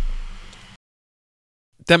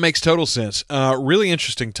 That makes total sense. Really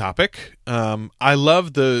interesting topic. I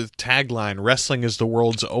love the tagline, "Wrestling is the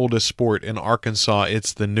world's oldest sport. In Arkansas,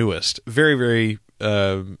 it's the newest." Very, very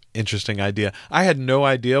interesting idea. I had no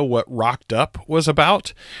idea what Rocked Up was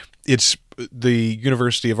about. it's the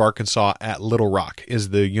University of Arkansas at Little Rock is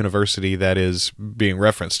the university that is being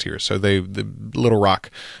referenced here. So the Little Rock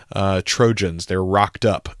Trojans, they're rocked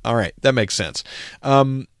up. All right, that makes sense.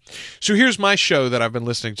 So here's my show that I've been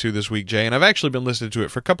listening to this week, Jay, and I've actually been listening to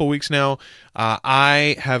it for a couple weeks now.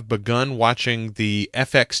 I have begun watching the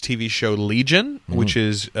FX TV show Legion, which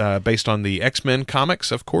is based on the X-Men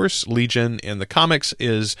comics, of course. Legion in the comics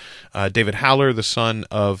is David Haller, the son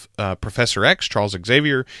of Professor X, Charles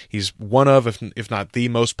Xavier. He's one of, if not the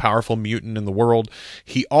most powerful mutant in the world.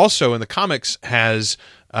 He also, in the comics, has...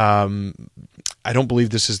 I don't believe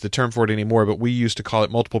this is the term for it anymore, but we used to call it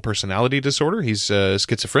multiple personality disorder. He's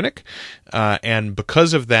schizophrenic. And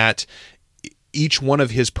because of that, each one of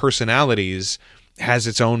his personalities has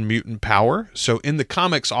its own mutant power. So in the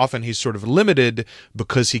comics, often he's sort of limited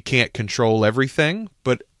because he can't control everything.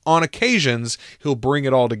 But on occasions, he'll bring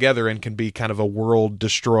it all together and can be kind of a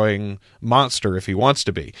world-destroying monster if he wants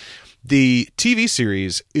to be. The TV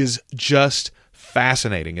series is just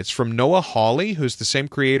fascinating. It's from Noah Hawley, who's the same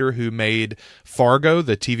creator who made Fargo,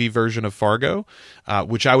 the TV version of Fargo,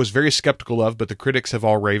 which I was very skeptical of, but the critics have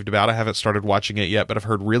all raved about. I haven't started watching it yet, but I've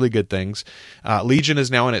heard really good things. Legion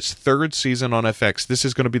is now in its third season on FX. This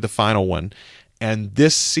is going to be the final one. And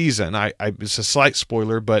this season, it's a slight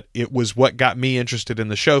spoiler, but it was what got me interested in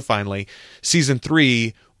the show finally. Season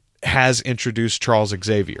 3 has introduced Charles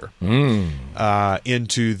Xavier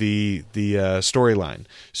into the storyline.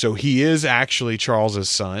 So he is actually Charles's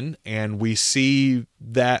son, and we see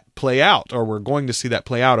that play out, or we're going to see that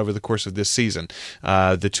play out over the course of this season.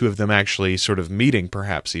 The two of them actually sort of meeting,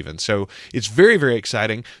 perhaps even. So it's very, very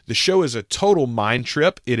exciting. The show is a total mind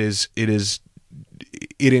trip. It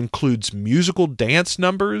includes musical dance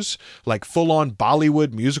numbers, like full-on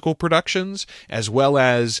Bollywood musical productions, as well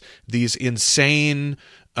as these insane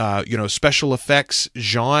special effects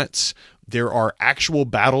jaunts. There are actual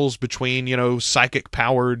battles between,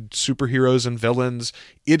 psychic-powered superheroes and villains.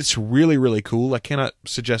 It's really, really cool. I cannot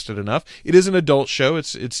suggest it enough. It is an adult show.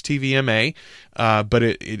 It's TVMA, but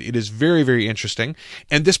it is very, very interesting.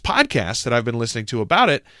 And this podcast that I've been listening to about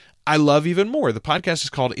it, I love even more. The podcast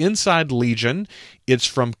is called Inside Legion. It's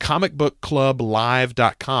from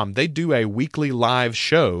comicbookclublive.com. They do a weekly live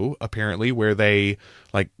show, apparently, where they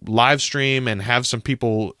live stream and have some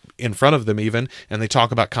people in front of them even, and they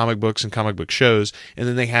talk about comic books and comic book shows. And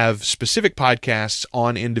then they have specific podcasts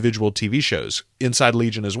on individual TV shows. Inside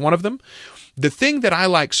Legion is one of them. The thing that I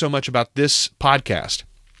like so much about this podcast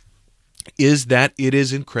is that it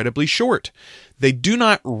is incredibly short. They do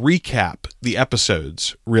not recap the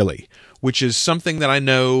episodes, really, which is something that I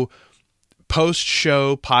know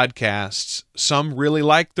post-show podcasts, some really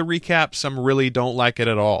like the recap, some really don't like it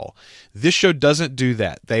at all. This show doesn't do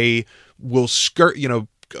that. They will skirt, a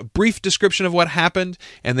brief description of what happened,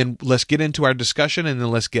 and then let's get into our discussion, and then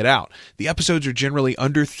let's get out. The episodes are generally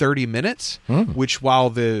under 30 minutes, which while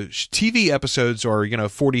the TV episodes are,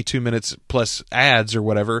 42 minutes plus ads or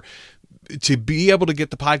whatever, to be able to get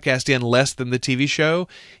the podcast in less than the TV show,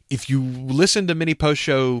 if you listen to many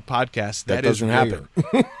post-show podcasts, that doesn't happen.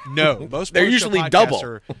 No, most they're usually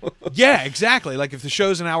double. Yeah, exactly. Like if the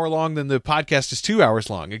show's an hour long, then the podcast is 2 hours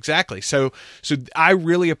long. Exactly. So I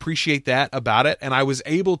really appreciate that about it, and I was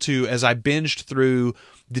able to, as I binged through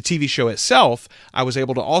the TV show itself, I was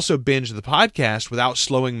able to also binge the podcast without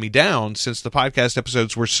slowing me down, since the podcast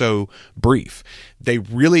episodes were so brief. They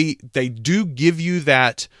do give you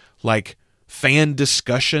that fan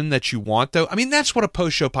discussion that you want, though. I mean, that's what a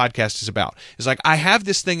post-show podcast is about. It's like, I have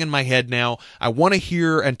this thing in my head now. I want to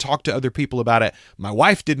hear and talk to other people about it. My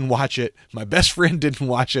wife didn't watch it. My best friend didn't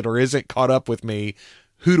watch it or isn't caught up with me.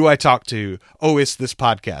 Who do I talk to? Oh, it's this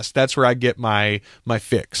podcast. That's where I get my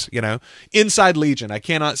fix, Inside Legion. I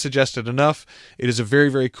cannot suggest it enough. It is a very,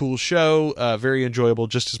 very cool show. Very enjoyable,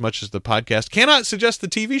 just as much as the podcast. Cannot suggest the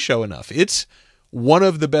TV show enough. It's one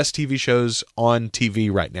of the best TV shows on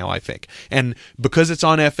TV right now, I think. And because it's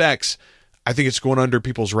on FX, I think it's going under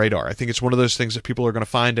people's radar. I think it's one of those things that people are going to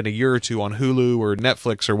find in a year or two on Hulu or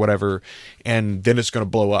Netflix or whatever, and then it's going to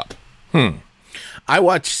blow up. I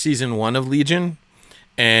watched season 1 of Legion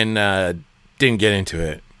and didn't get into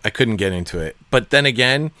it. I couldn't get into it. But then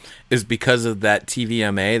again, is because of that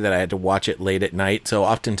TVMA that I had to watch it late at night. So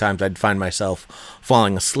oftentimes I'd find myself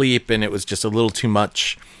falling asleep, and it was just a little too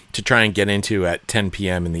much to try and get into at 10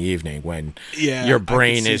 p.m. in the evening when your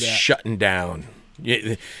brain is shutting down.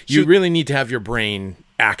 You really need to have your brain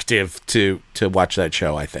active to watch that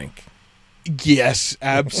show, I think. Yes,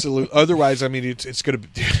 absolutely. Otherwise, I mean, it's going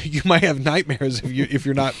to. You might have nightmares if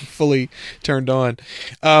you're not fully turned on.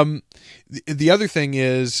 The other thing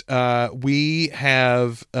is, we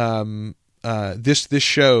have this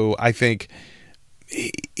show. I think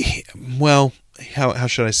well, how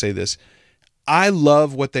should I say this? I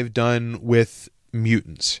love what they've done with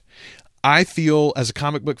mutants. I feel, as a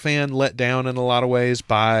comic book fan, let down in a lot of ways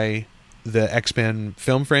by the X-Men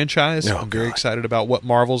film franchise. I'm very excited about what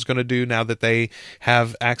Marvel's going to do now that they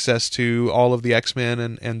have access to all of the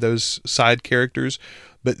X-Men and those side characters.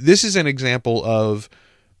 But this is an example of,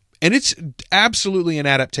 and it's absolutely an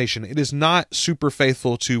adaptation. It is not super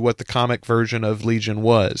faithful to what the comic version of Legion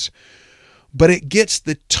was. But it gets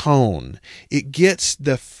the tone. It gets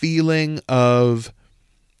the feeling of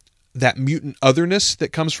that mutant otherness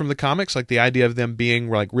that comes from the comics, like the idea of them being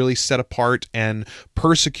like really set apart and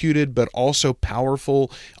persecuted, but also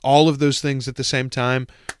powerful. All of those things at the same time.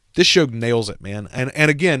 This show nails it, man. And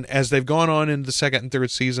again, as they've gone on in the second and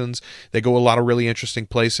third seasons, they go a lot of really interesting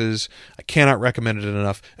places. I cannot recommend it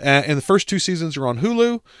enough. And the first 2 seasons are on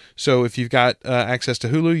Hulu, so if you've got access to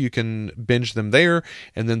Hulu, you can binge them there.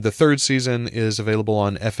 And then the third season is available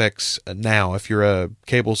on FX now. If you're a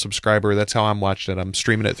cable subscriber, that's how I'm watching it. I'm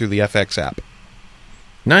streaming it through the FX app.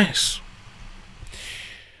 Nice.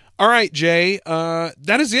 All right, Jay,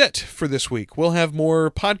 that is it for this week. We'll have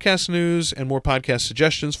more podcast news and more podcast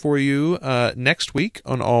suggestions for you next week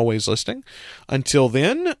on Always Listening. Until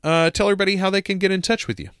then, tell everybody how they can get in touch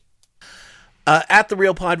with you. At The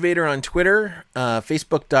Real Podvader on Twitter,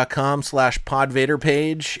 facebook.com/Podvader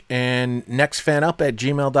page, and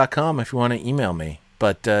nextfanup@gmail.com if you want to email me.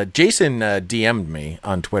 But Jason DM'd me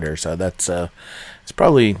on Twitter, so that's it's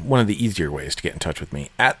probably one of the easier ways to get in touch with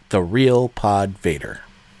me, at The Real Podvader.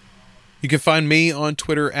 You can find me on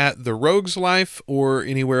Twitter at The Rogues Life or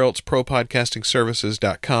anywhere else,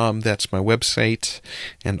 propodcastingservices.com. That's my website,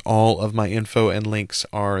 and all of my info and links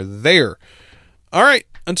are there. All right,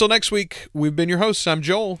 until next week, we've been your hosts. I'm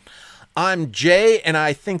Joel. I'm Jay, and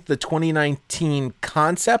I think the 2019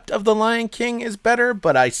 concept of The Lion King is better,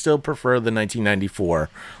 but I still prefer the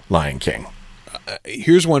 1994 Lion King.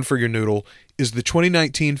 Here's one for your noodle. Is the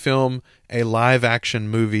 2019 film a live-action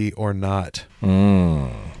movie or not?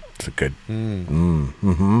 It's a good...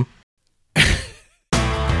 Mm-hmm. Yeah,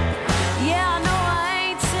 I know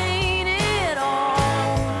I ain't seen it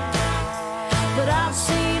all, but I've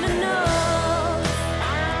seen enough.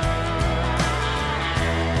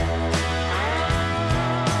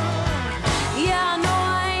 Yeah, I know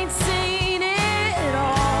I ain't seen it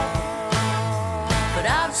all, but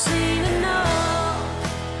I've seen enough.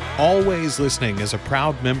 Always Listening is a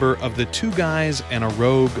proud member of the Two Guys and a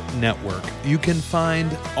Rogue network. You can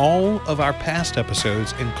find all of our past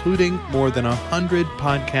episodes, including more than 100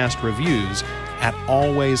 podcast reviews, at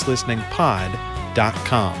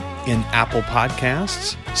alwayslisteningpod.com, in Apple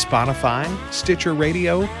Podcasts, Spotify, Stitcher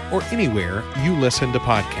Radio, or anywhere you listen to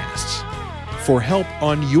podcasts. For help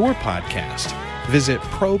on your podcast, visit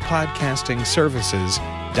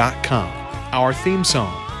propodcastingservices.com. Our theme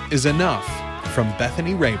song is Enough from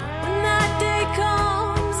Bethany Rayburn. When that day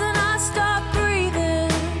comes and I stop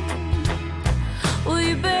breathing, will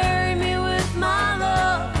you bury me with my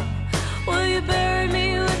love? Will you bury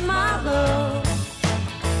me with my love?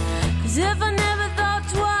 'Cause if I never thought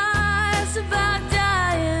twice about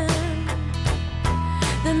dying,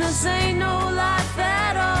 then this ain't no life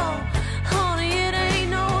at all. Honey, it ain't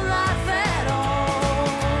no life at all.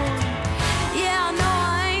 Yeah, I know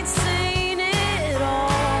I ain't seen it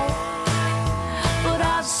all, but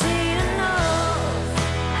I've seen enough.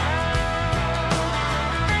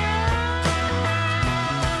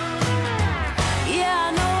 Yeah,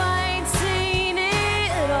 I know I ain't seen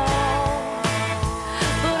it all,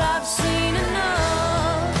 but I've seen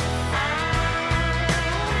enough.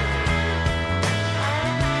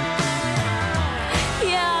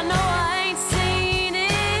 Yeah, I know I ain't seen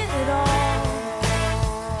it all,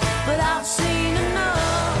 but I've seen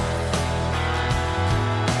enough.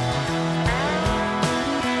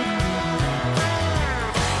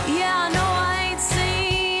 Yeah, I know I ain't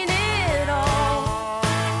seen it all,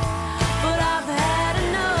 but I've had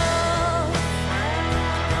enough.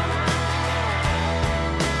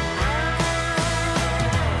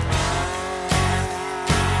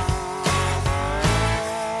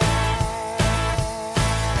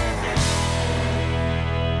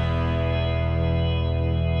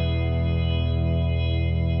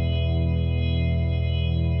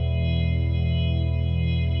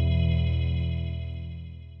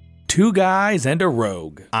 Two Guys and a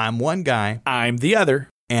Rogue. I'm one guy, I'm the other.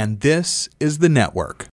 and this is the network.